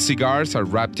Padron cigars are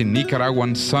wrapped in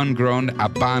Nicaraguan sun-grown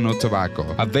Habano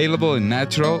tobacco, available in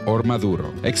natural or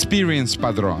Maduro. Experience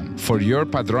Padron. For your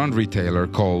Padron retailer,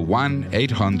 call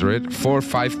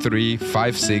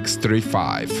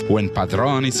 1-800-453-5635. When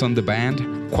Padron is on the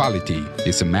band, quality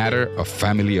is a matter of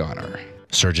family honor.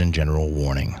 Surgeon General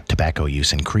warning: tobacco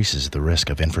use increases the risk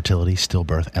of infertility,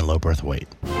 stillbirth, and low birth weight.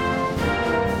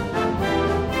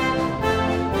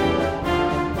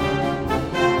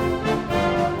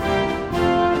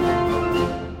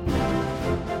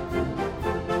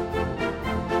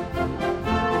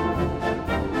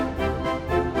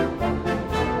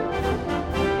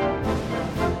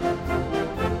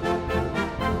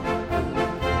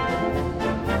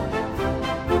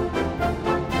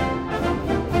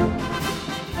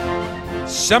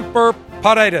 Semper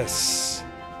Paredes.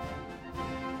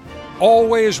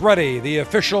 Always Ready, the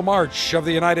official march of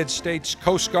the United States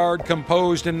Coast Guard,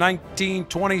 composed in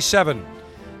 1927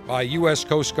 by U.S.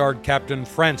 Coast Guard Captain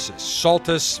Francis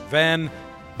Saltus Van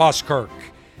Boskirk.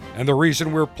 And the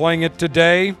reason we're playing it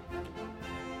today,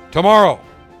 tomorrow,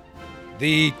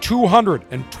 the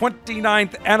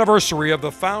 229th anniversary of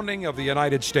the founding of the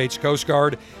United States Coast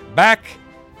Guard, back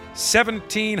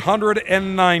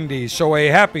 1790. So a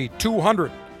happy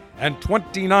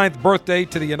 229th birthday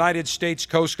to the United States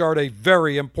Coast Guard, a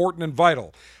very important and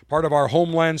vital part of our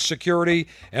homeland security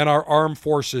and our armed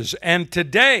forces. And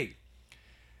today,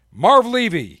 Marv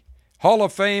Levy, Hall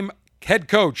of Fame head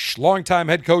coach, longtime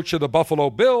head coach of the Buffalo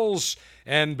Bills,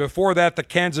 and before that, the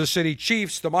Kansas City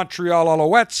Chiefs, the Montreal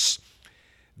Alouettes,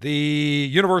 the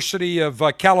University of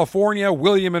California,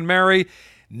 William and Mary,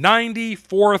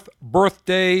 94th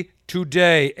birthday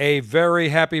today. A very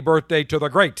happy birthday to the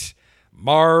great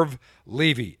Marv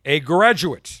Levy, a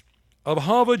graduate of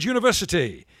Harvard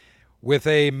University with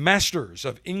a master's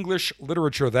of English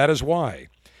literature. That is why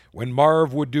when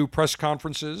Marv would do press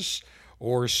conferences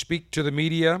or speak to the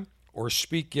media or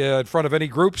speak in front of any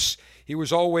groups, he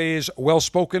was always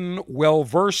well-spoken,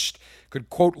 well-versed, could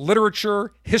quote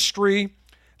literature, history.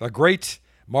 The great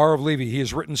Marv Levy. He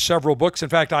has written several books. In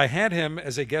fact, I had him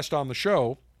as a guest on the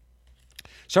show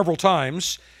several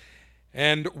times.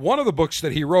 And one of the books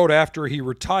that he wrote after he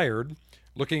retired,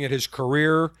 looking at his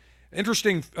career,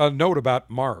 interesting note about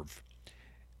Marv.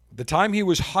 The time he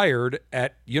was hired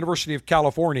at University of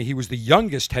California, he was the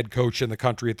youngest head coach in the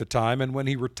country at the time. And when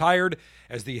he retired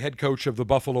as the head coach of the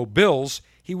Buffalo Bills,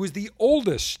 he was the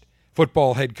oldest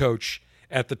football head coach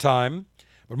at the time.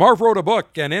 But Marv wrote a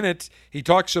book, and in it, he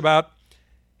talks about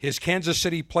his Kansas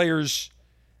City Chiefs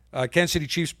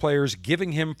players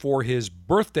giving him for his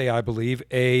birthday, I believe,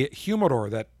 a humidor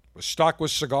that was stocked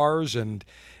with cigars and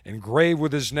engraved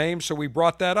with his name. So we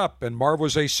brought that up, and Marv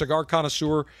was a cigar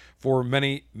connoisseur for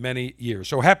many, many years.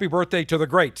 So happy birthday to the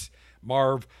great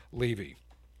Marv Levy.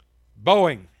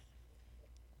 Boeing.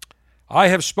 I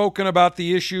have spoken about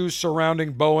the issues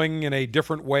surrounding Boeing in a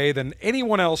different way than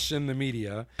anyone else in the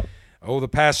media. the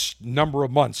past number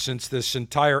of months since this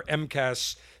entire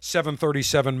MCAS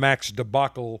 737 MAX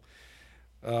debacle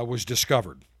was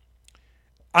discovered.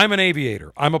 I'm an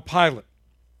aviator. I'm a pilot.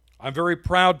 I'm very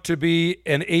proud to be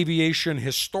an aviation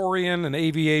historian, an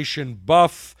aviation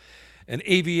buff, an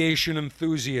aviation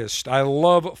enthusiast. I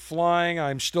love flying.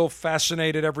 I'm still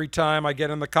fascinated every time I get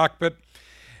in the cockpit.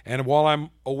 And while I'm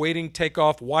awaiting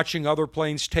takeoff, watching other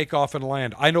planes take off and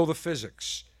land, I know the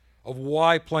physics of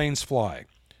why planes fly,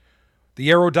 the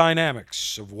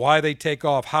aerodynamics of why they take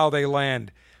off, how they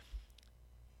land.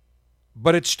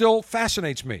 But it still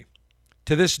fascinates me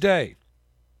to this day.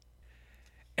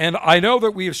 And I know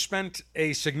that we have spent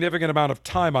a significant amount of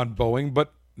time on Boeing,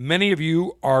 but many of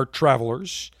you are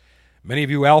travelers. Many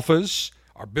of you alphas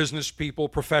are business people,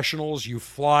 professionals. You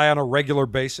fly on a regular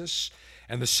basis.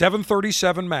 And the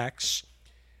 737 MAX,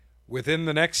 within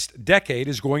the next decade,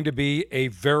 is going to be a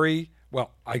very,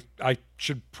 well, I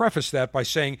should preface that by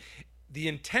saying the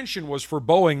intention was for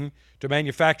Boeing to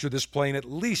manufacture this plane at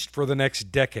least for the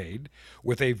next decade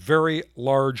with a very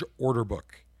large order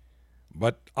book.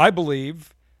 But I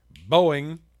believe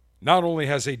Boeing not only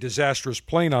has a disastrous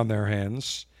plane on their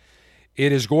hands,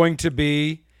 it is going to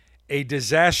be a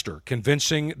disaster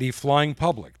convincing the flying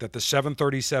public that the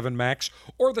 737 MAX,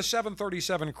 or the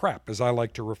 737 crap, as I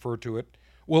like to refer to it,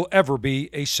 will ever be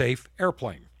a safe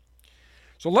airplane.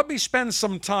 So let me spend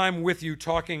some time with you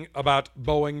talking about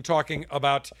Boeing, talking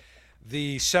about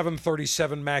the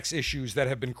 737 MAX issues that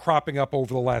have been cropping up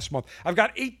over the last month. I've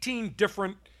got 18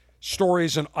 different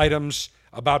stories and items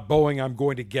about Boeing I'm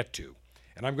going to get to,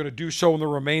 and I'm going to do so in the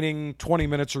remaining 20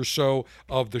 minutes or so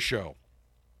of the show.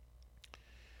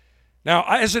 Now,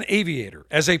 as an aviator,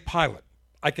 as a pilot,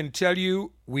 I can tell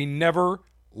you we never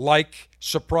like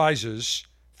surprises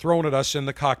thrown at us in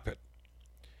the cockpit.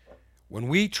 When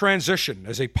we transition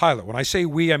as a pilot, when I say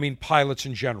we, I mean pilots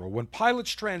in general. When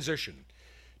pilots transition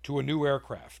to a new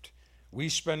aircraft, we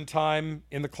spend time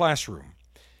in the classroom,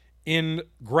 in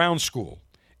ground school,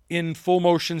 in full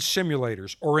motion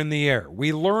simulators, or in the air.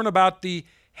 We learn about the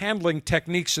handling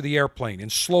techniques of the airplane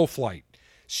in slow flight,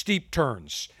 steep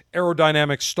turns,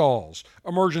 aerodynamic stalls,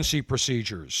 emergency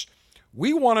procedures.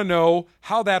 We want to know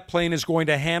how that plane is going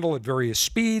to handle at various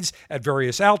speeds, at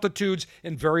various altitudes,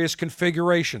 in various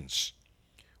configurations.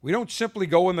 We don't simply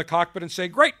go in the cockpit and say,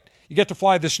 great, you get to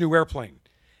fly this new airplane.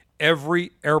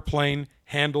 Every airplane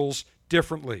handles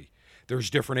differently. There's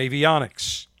different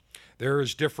avionics.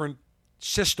 There's different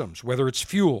systems, whether it's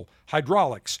fuel,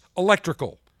 hydraulics,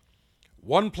 electrical.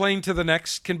 One plane to the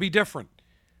next can be different.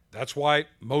 That's why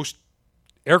most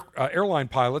airline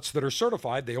pilots that are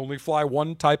certified, they only fly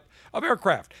one type of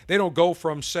aircraft. They don't go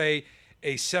from, say,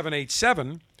 a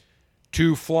 787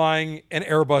 to flying an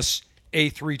Airbus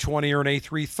A320 or an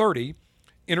A330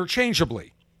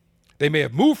 interchangeably. They may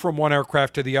have moved from one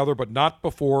aircraft to the other, but not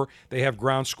before they have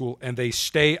ground school and they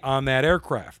stay on that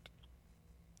aircraft.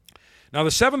 Now, the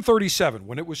 737,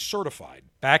 when it was certified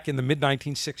back in the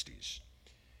mid-1960s,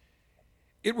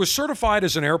 it was certified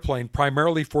as an airplane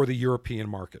primarily for the European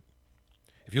market.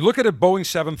 If you look at a Boeing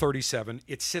 737,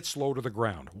 it sits low to the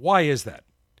ground. Why is that?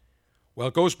 Well,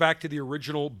 it goes back to the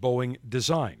original Boeing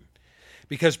design.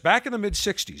 Because back in the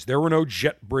mid-60s, there were no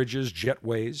jet bridges,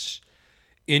 jetways.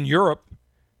 In Europe,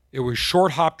 it was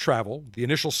short hop travel. The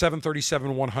initial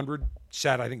 737-100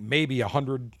 sat, I think, maybe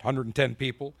 100, 110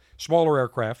 people, smaller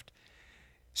aircraft.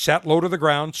 Sat low to the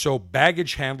ground so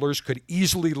baggage handlers could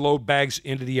easily load bags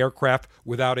into the aircraft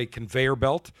without a conveyor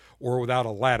belt or without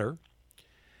a ladder.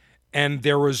 And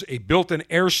there was a built-in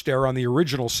air stair on the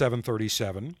original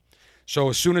 737. So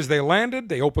as soon as they landed,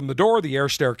 they opened the door, the air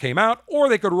stair came out, or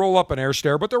they could roll up an air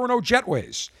stair, but there were no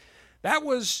jetways. That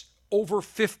was over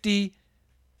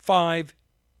 55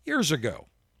 years ago.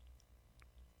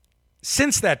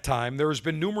 Since that time, there has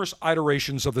been numerous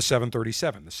iterations of the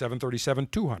 737, the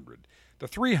 737-200, the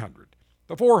 300,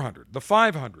 the 400, the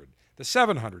 500, the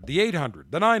 700, the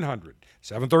 800, the 900,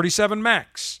 737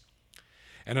 MAX.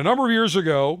 And a number of years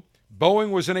ago,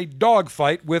 Boeing was in a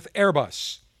dogfight with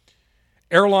Airbus.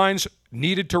 Airlines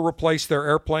needed to replace their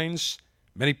airplanes.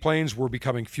 Many planes were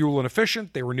becoming fuel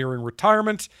inefficient. They were nearing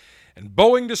retirement. And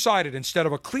Boeing decided, instead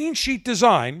of a clean sheet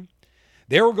design,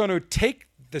 they were going to take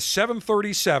the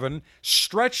 737,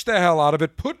 stretch the hell out of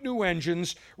it, put new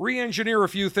engines, re-engineer a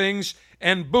few things,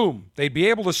 and boom, they'd be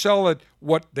able to sell it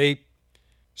what they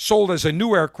sold as a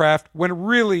new aircraft when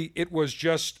really it was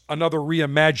just another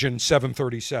reimagined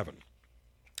 737.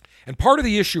 And part of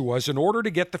the issue was, in order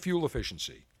to get the fuel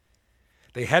efficiency,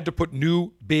 they had to put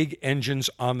new big engines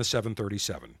on the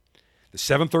 737. The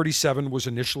 737 was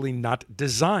initially not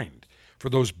designed for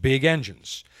those big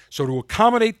engines. So to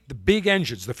accommodate the big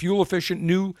engines, the fuel-efficient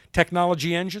new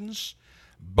technology engines,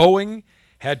 Boeing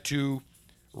had to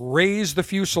raise the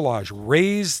fuselage,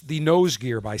 raise the nose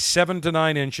gear by 7 to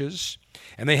 9 inches,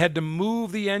 and they had to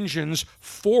move the engines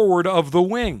forward of the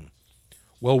wing.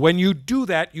 Well, when you do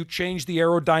that, you change the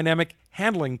aerodynamic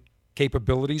handling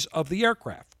capabilities of the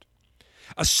aircraft.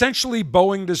 Essentially,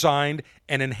 Boeing designed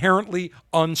an inherently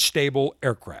unstable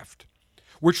aircraft,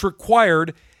 which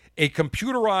required a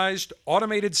computerized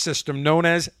automated system known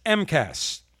as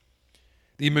MCAS,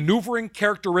 the Maneuvering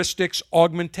Characteristics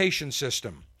Augmentation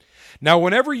System. Now,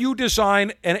 whenever you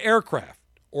design an aircraft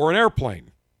or an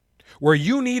airplane where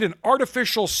you need an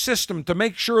artificial system to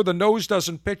make sure the nose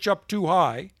doesn't pitch up too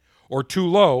high or too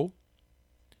low,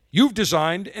 you've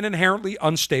designed an inherently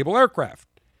unstable aircraft.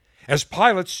 As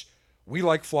pilots, we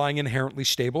like flying inherently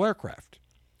stable aircraft.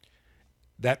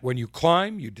 That when you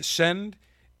climb, you descend,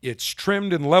 it's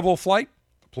trimmed in level flight,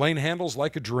 the plane handles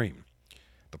like a dream.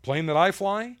 The plane that I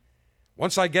fly,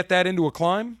 once I get that into a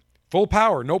climb, full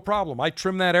power, no problem. I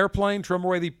trim that airplane, trim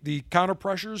away the counter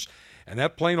pressures, and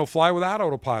that plane will fly without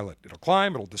autopilot. It'll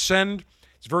climb, it'll descend.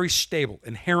 It's very stable,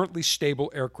 inherently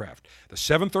stable aircraft. The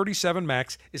 737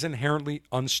 MAX is inherently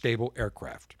unstable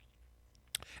aircraft.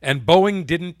 And Boeing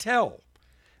didn't tell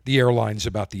the airlines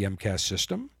about the MCAS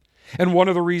system. And one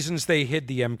of the reasons they hid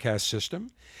the MCAS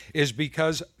system is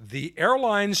because the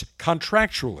airlines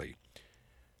contractually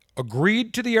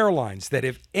agreed to the airlines that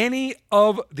if any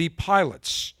of the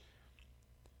pilots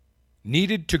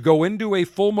needed to go into a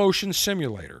full motion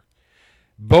simulator,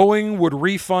 Boeing would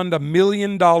refund $1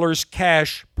 million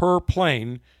cash per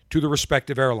plane to the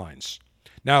respective airlines.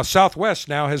 Now, Southwest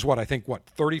now has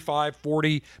 35,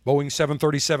 40 Boeing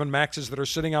 737 MAXs that are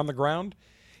sitting on the ground.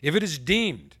 If it is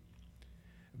deemed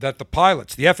that the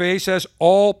pilots, the FAA says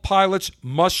all pilots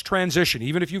must transition.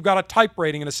 Even if you've got a type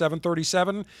rating in a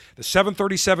 737, the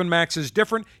 737 MAX is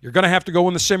different. You're going to have to go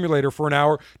in the simulator for an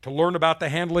hour to learn about the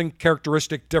handling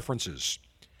characteristic differences.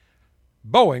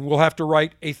 Boeing will have to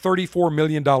write a $34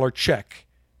 million check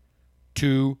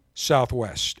to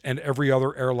Southwest and every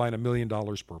other airline, $1 million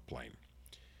per plane.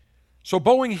 So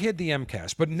Boeing hid the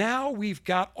MCAS, but now we've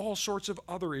got all sorts of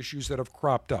other issues that have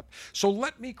cropped up. So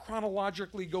let me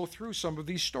chronologically go through some of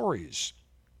these stories.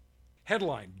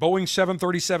 Headline, Boeing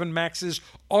 737 MAX's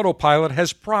autopilot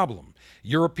has problem.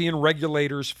 European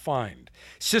regulators fined.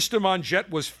 System on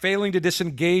jet was failing to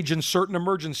disengage in certain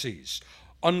emergencies.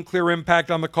 Unclear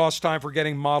impact on the cost time for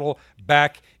getting model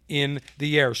back in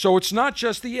the air. So it's not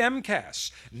just the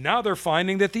MCAS. Now they're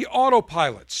finding that the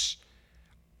autopilots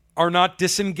are not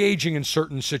disengaging in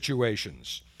certain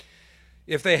situations.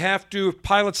 If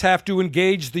pilots have to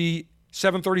engage the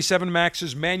 737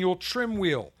 MAX's manual trim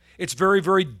wheel, it's very,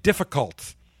 very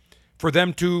difficult for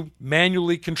them to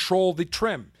manually control the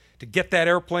trim to get that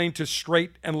airplane to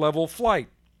straight and level flight.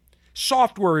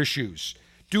 Software issues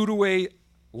due to a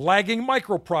lagging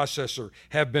microprocessor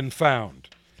have been found.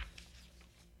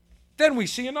 Then we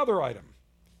see another item.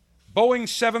 Boeing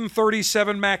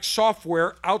 737 MAX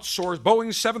software outsourced.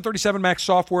 Boeing 737 MAX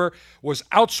software was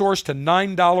outsourced to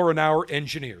 $9 an hour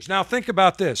engineers. Now think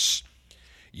about this.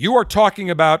 You are talking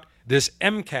about this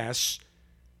MCAS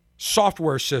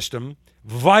software system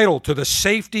vital to the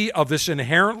safety of this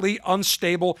inherently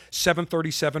unstable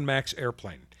 737 MAX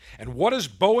airplane. And what does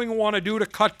Boeing want to do to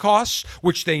cut costs?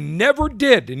 Which they never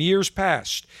did in years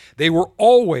past. They were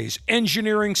always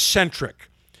engineering-centric.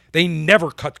 They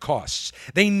never cut costs.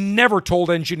 They never told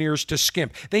engineers to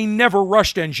skimp. They never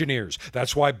rushed engineers.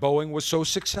 That's why Boeing was so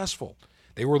successful.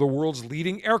 They were the world's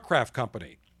leading aircraft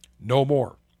company. No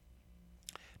more.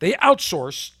 They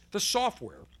outsourced the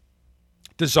software,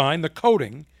 design, the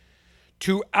coding,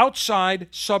 to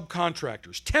outside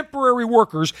subcontractors, temporary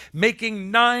workers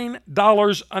making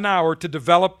 $9 an hour to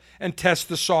develop and test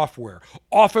the software,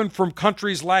 often from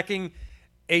countries lacking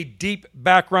a deep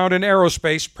background in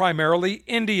aerospace, primarily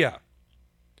India.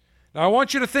 Now, I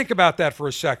want you to think about that for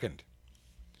a second.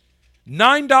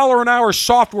 $9 an hour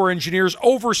software engineers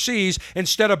overseas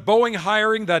instead of Boeing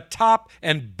hiring the top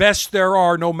and best there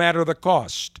are, no matter the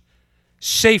cost.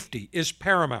 Safety is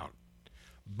paramount.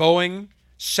 Boeing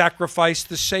sacrificed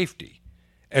the safety,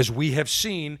 as we have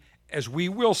seen, as we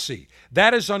will see.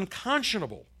 That is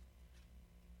unconscionable.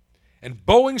 And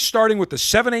Boeing, starting with the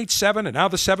 787 and now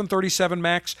the 737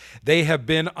 MAX, they have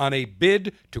been on a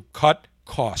bid to cut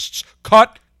costs.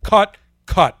 Cut.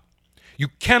 You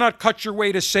cannot cut your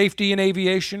way to safety in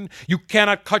aviation. You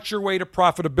cannot cut your way to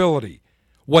profitability.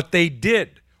 What they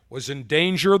did was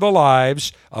endanger the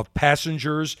lives of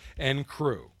passengers and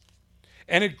crew.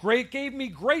 And it gave me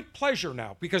great pleasure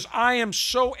now, because I am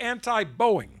so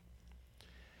anti-Boeing.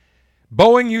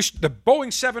 The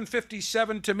Boeing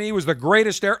 757 to me was the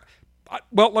greatest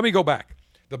well, let me go back.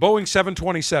 The Boeing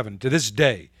 727 to this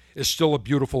day is still a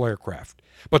beautiful aircraft.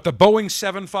 But the Boeing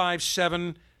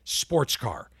 757 sports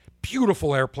car,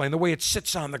 beautiful airplane, the way it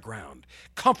sits on the ground,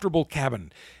 comfortable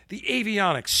cabin, the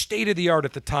avionics, state-of-the-art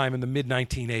at the time in the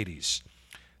mid-1980s.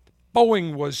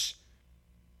 Boeing was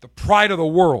the pride of the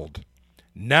world.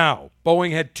 Now,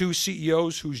 Boeing had two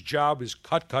CEOs whose job is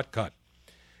cut.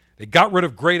 They got rid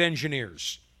of great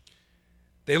engineers.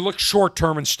 They look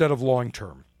short-term instead of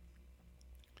long-term.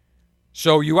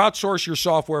 So you outsource your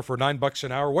software for $9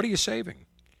 an hour. What are you saving?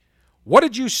 What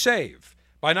did you save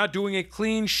by not doing a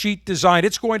clean sheet design?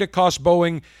 It's going to cost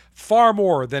Boeing far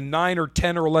more than $9 or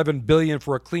 $10 or $11 billion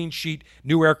for a clean sheet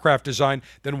new aircraft design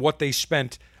than what they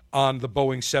spent on the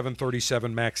Boeing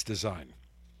 737 MAX design.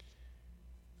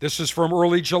 This is from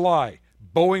early July.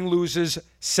 Boeing loses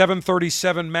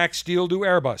 737 MAX deal to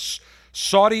Airbus.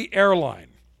 Saudi Airline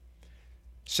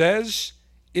says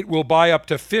it will buy up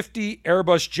to 50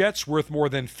 Airbus jets worth more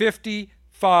than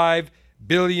 $55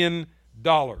 billion.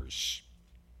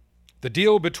 The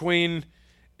deal between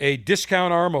a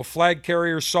discount arm of flag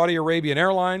carrier Saudi Arabian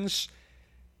Airlines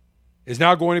is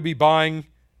now going to be buying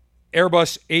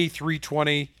Airbus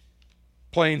A320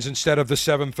 planes instead of the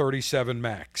 737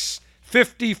 MAX.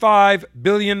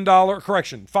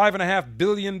 $5.5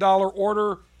 billion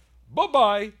order.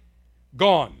 Bye-bye.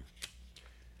 Gone.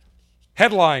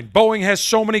 Headline, Boeing has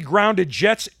so many grounded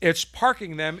jets, it's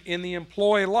parking them in the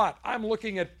employee lot. I'm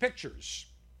looking at pictures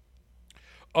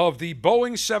of the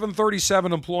Boeing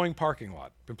 737 employee parking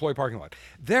lot.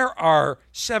 There are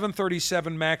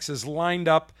 737 MAXs lined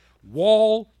up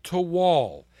wall to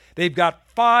wall. They've got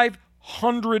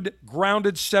 500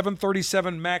 grounded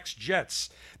 737 MAX jets.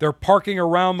 They're parking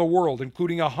around the world,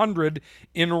 including 100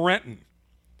 in Renton.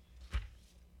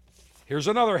 Here's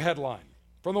another headline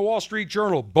from the Wall Street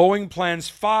Journal. Boeing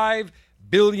plans $5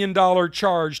 billion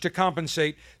charge to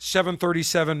compensate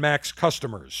 737 MAX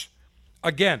customers.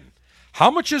 Again, how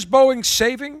much is Boeing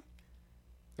saving,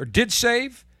 or did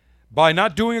save, by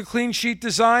not doing a clean sheet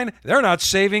design? They're not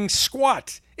saving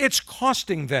squat. It's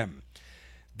costing them.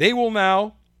 They will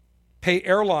now pay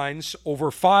airlines over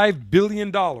 $5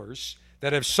 billion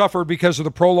that have suffered because of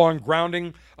the prolonged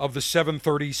grounding of the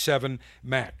 737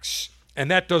 MAX. And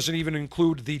that doesn't even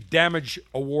include the damage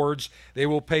awards they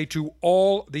will pay to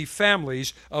all the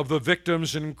families of the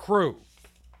victims and crew.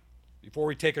 Before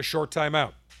we take a short time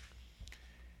out.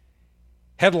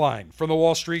 Headline from the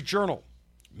Wall Street Journal.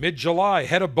 Mid-July,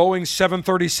 head of Boeing's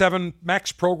 737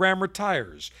 MAX program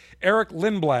retires. Eric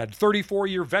Lindblad,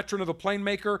 34-year veteran of the plane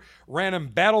maker, ran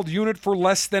embattled unit for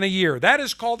less than a year. That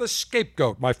is called a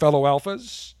scapegoat, my fellow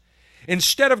alphas.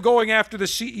 Instead of going after the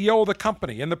CEO of the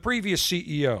company and the previous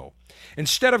CEO,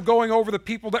 instead of going over the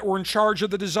people that were in charge of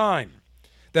the design,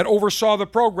 that oversaw the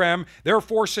program, they're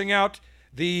forcing out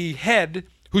the head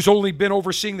who's only been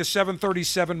overseeing the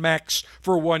 737 MAX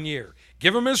for 1 year.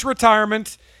 Give him his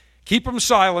retirement, keep him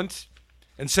silent,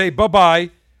 and say bye-bye.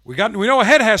 We know a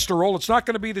head has to roll. It's not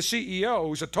going to be the CEO,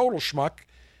 who's a total schmuck.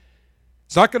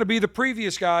 It's not going to be the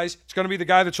previous guys. It's going to be the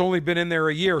guy that's only been in there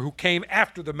a year, who came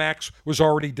after the MAX was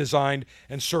already designed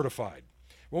and certified.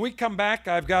 When we come back,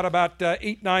 I've got about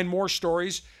 8-9 more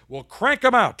stories. We'll crank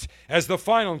them out as the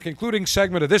final and concluding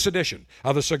segment of this edition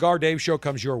of the Cigar Dave Show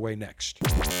comes your way next.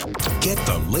 Get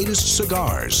the latest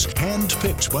cigars,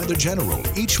 hand-picked by the General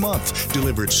each month,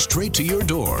 delivered straight to your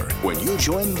door. When you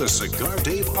join the Cigar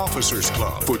Dave Officers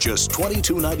Club for just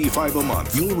 $22.95 a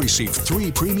month, you'll receive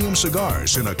 3 premium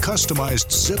cigars in a customized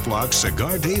Ziploc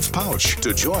Cigar Dave pouch.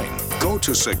 To join, go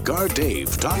to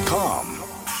CigarDave.com.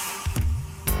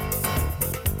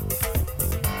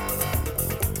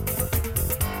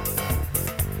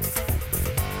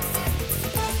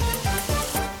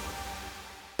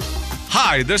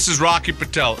 Hi, this is Rocky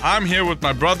Patel. I'm here with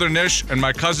my brother Nish and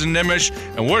my cousin Nimish,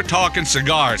 and we're talking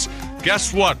cigars.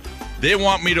 Guess what? They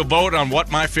want me to vote on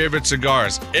what my favorite cigar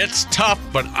is. It's tough,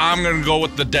 but I'm going to go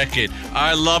with the Decade.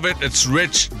 I love it. It's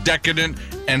rich, decadent,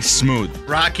 and smooth.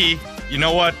 Rocky, you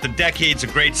know what? The Decade's a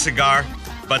great cigar,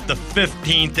 but the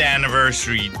 15th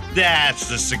anniversary, that's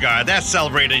the cigar. That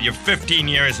celebrated your 15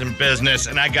 years in business,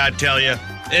 and I got to tell you,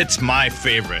 it's my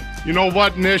favorite. You know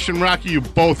what, Nish and Rocky, you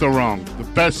both are wrong. The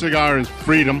best cigar is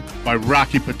Freedom by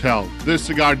Rocky Patel. This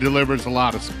cigar delivers a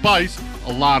lot of spice,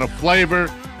 a lot of flavor,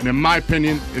 and in my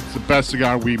opinion, it's the best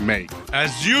cigar we make.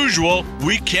 As usual,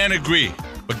 we can't agree.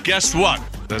 But guess what?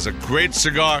 There's a great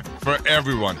cigar for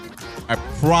everyone. I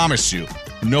promise you,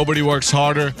 nobody works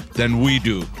harder than we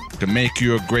do to make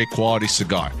you a great quality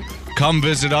cigar. Come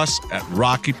visit us at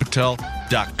RockyPatel.com.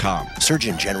 SurgeonGeneralWarning.com.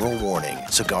 Surgeon General warning,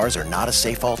 cigars are not a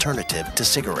safe alternative to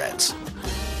cigarettes.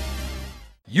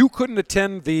 You couldn't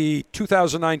attend the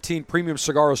 2019 Premium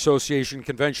Cigar Association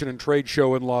Convention and Trade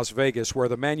Show in Las Vegas, where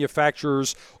the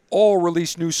manufacturers all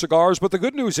release new cigars. But the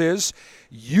good news is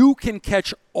you can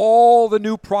catch all the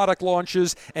new product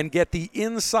launches and get the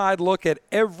inside look at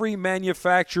every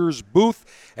manufacturer's booth.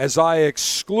 As I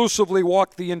exclusively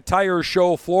walked the entire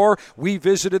show floor, we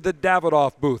visited the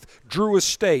Davidoff booth, Drew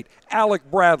Estate, Alec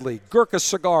Bradley, Gurkha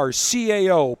Cigars,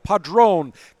 CAO,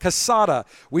 Padron, Casada.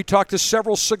 We talked to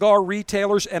several cigar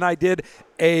retailers, and I did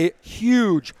a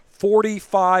huge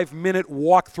 45-minute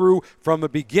walkthrough from the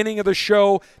beginning of the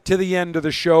show to the end of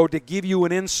the show to give you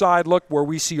an inside look where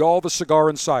we see all the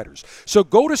cigar insiders. So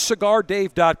go to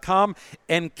CigarDave.com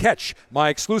and catch my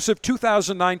exclusive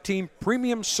 2019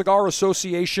 Premium Cigar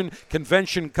Association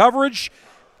Convention coverage.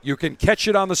 You can catch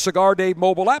it on the Cigar Dave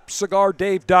mobile app,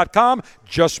 CigarDave.com.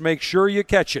 Just make sure you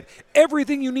catch it.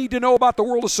 Everything you need to know about the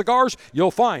world of cigars, you'll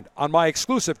find on my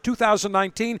exclusive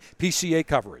 2019 PCA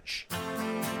coverage.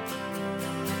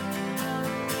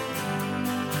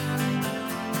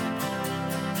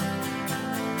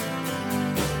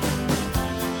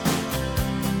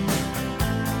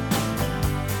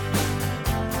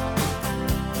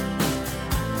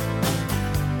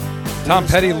 Tom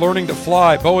Petty learning to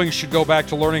fly. Boeing should go back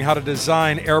to learning how to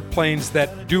design airplanes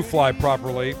that do fly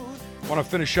properly. I want to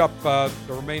finish up the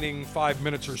remaining 5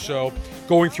 minutes or so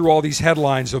going through all these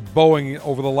headlines of Boeing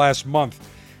over the last month.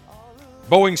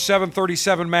 Boeing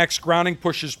 737 MAX grounding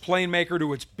pushes plane maker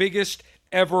to its biggest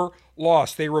ever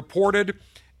loss. They reported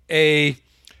a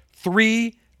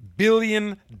 $3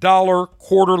 billion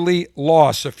quarterly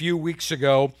loss a few weeks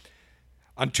ago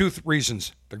on two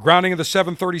reasons. The grounding of the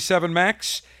 737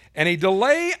 MAX and a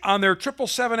delay on their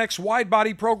 777X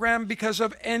wide-body program because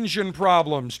of engine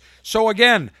problems. So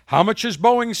again, how much is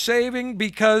Boeing saving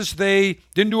because they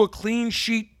didn't do a clean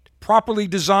sheet, properly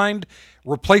designed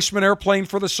replacement airplane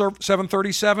for the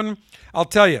 737? I'll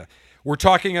tell you, we're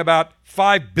talking about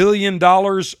 $5 billion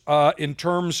in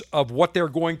terms of what they're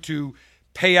going to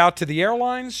pay out to the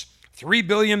airlines. $3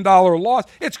 billion loss.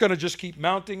 It's going to just keep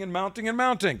mounting and mounting and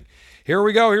mounting. Here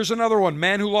we go. Here's another one.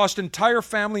 Man who lost entire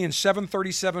family in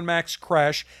 737 MAX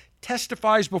crash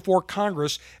testifies before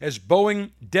Congress as Boeing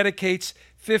dedicates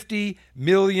 $50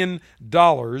 million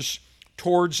towards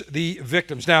the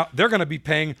victims. Now, they're going to be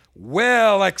paying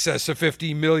well excess of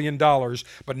 $50 million.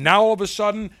 But now all of a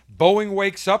sudden, Boeing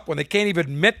wakes up when they can't even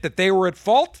admit that they were at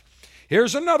fault.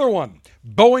 Here's another one.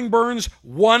 Boeing burns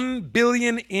 $1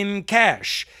 billion in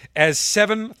cash as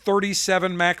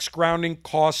 737 MAX grounding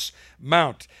costs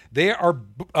mount. They are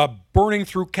burning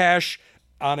through cash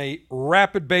on a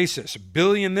rapid basis. $1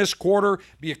 billion this quarter,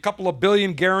 be a couple of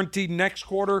billion guaranteed next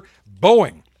quarter.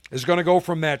 Boeing is going to go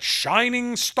from that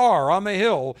shining star on the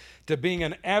hill to being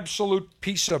an absolute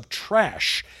piece of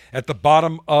trash at the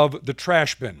bottom of the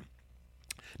trash bin.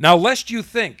 Now, lest you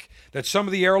think that some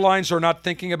of the airlines are not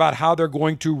thinking about how they're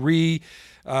going to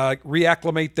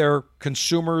reacclimate their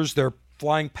consumers, their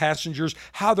flying passengers,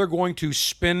 how they're going to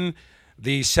spin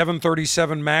the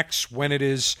 737 MAX when it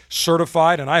is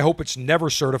certified, and I hope it's never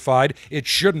certified. It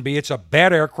shouldn't be. It's a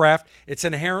bad aircraft. It's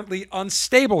an inherently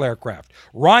unstable aircraft.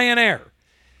 Ryanair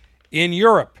in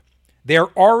Europe,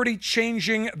 they're already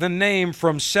changing the name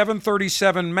from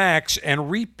 737 MAX and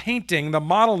repainting the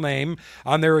model name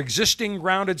on their existing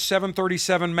grounded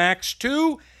 737 MAX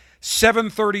to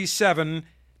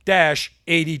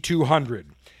 737-8200.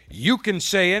 You can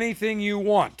say anything you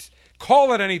want.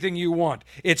 Call it anything you want.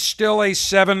 It's still a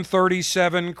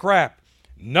 737 crap.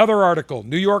 Another article,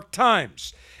 New York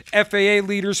Times. FAA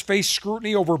leaders face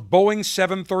scrutiny over Boeing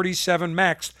 737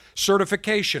 MAX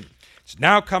certification. It's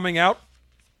now coming out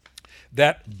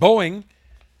that Boeing,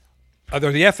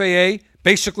 the FAA,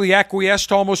 basically acquiesced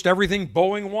to almost everything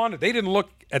Boeing wanted. They didn't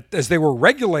look at as they were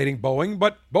regulating Boeing,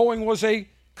 but Boeing was a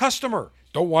customer.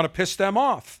 Don't want to piss them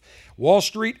off. Wall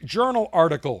Street Journal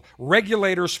article,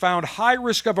 regulators found high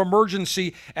risk of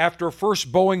emergency after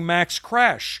first Boeing MAX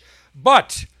crash.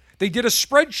 But they did a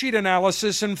spreadsheet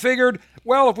analysis and figured,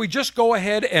 well, if we just go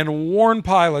ahead and warn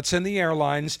pilots and the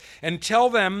airlines and tell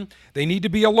them they need to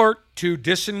be alert to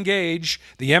disengage,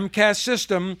 the MCAS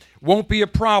system won't be a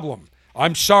problem.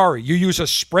 I'm sorry, you use a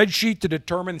spreadsheet to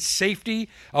determine safety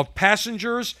of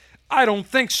passengers? I don't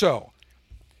think so.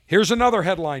 Here's another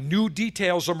headline. New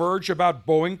details emerge about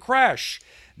Boeing crash.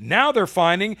 Now they're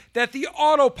finding that the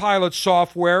autopilot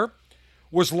software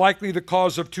was likely the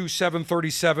cause of two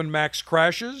 737 MAX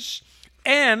crashes,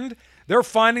 and they're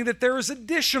finding that there is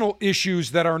additional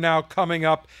issues that are now coming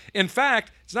up. In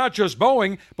fact, it's not just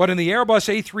Boeing, but in the Airbus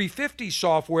A350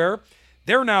 software,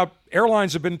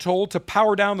 Airlines have been told to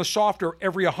power down the software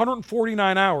every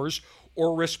 149 hours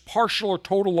or risk partial or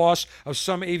total loss of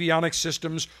some avionics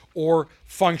systems or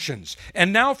functions.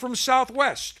 And now from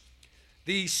Southwest,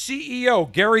 the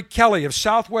CEO, Gary Kelly of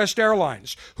Southwest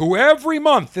Airlines, who every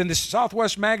month in the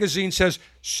Southwest magazine says,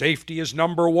 safety is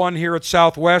number one here at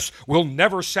Southwest, we'll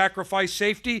never sacrifice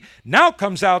safety, now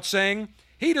comes out saying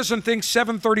he doesn't think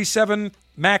 737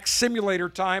 MAX simulator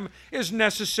time is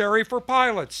necessary for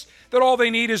pilots, that all they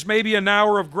need is maybe an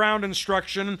hour of ground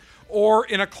instruction or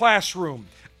in a classroom.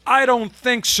 I don't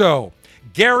think so.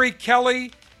 Gary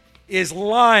Kelly is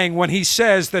lying when he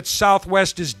says that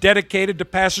Southwest is dedicated to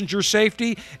passenger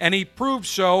safety, and he proves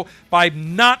so by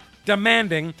not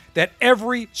demanding that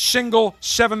every single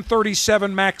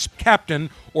 737 MAX captain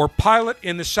or pilot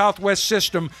in the Southwest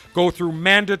system go through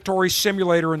mandatory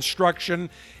simulator instruction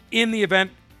in the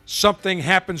event something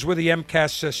happens with the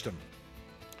MCAS system.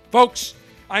 Folks,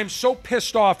 I'm so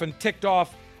pissed off and ticked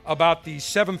off about the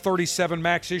 737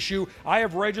 MAX issue. I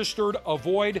have registered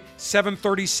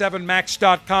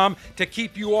avoid737max.com to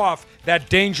keep you off that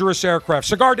dangerous aircraft.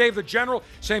 Cigar Dave the General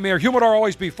saying, may our humidor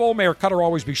always be full, may our cutter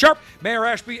always be sharp, may our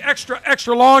ash be extra,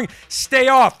 extra long. Stay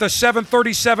off the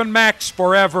 737 MAX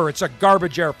forever. It's a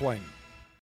garbage airplane.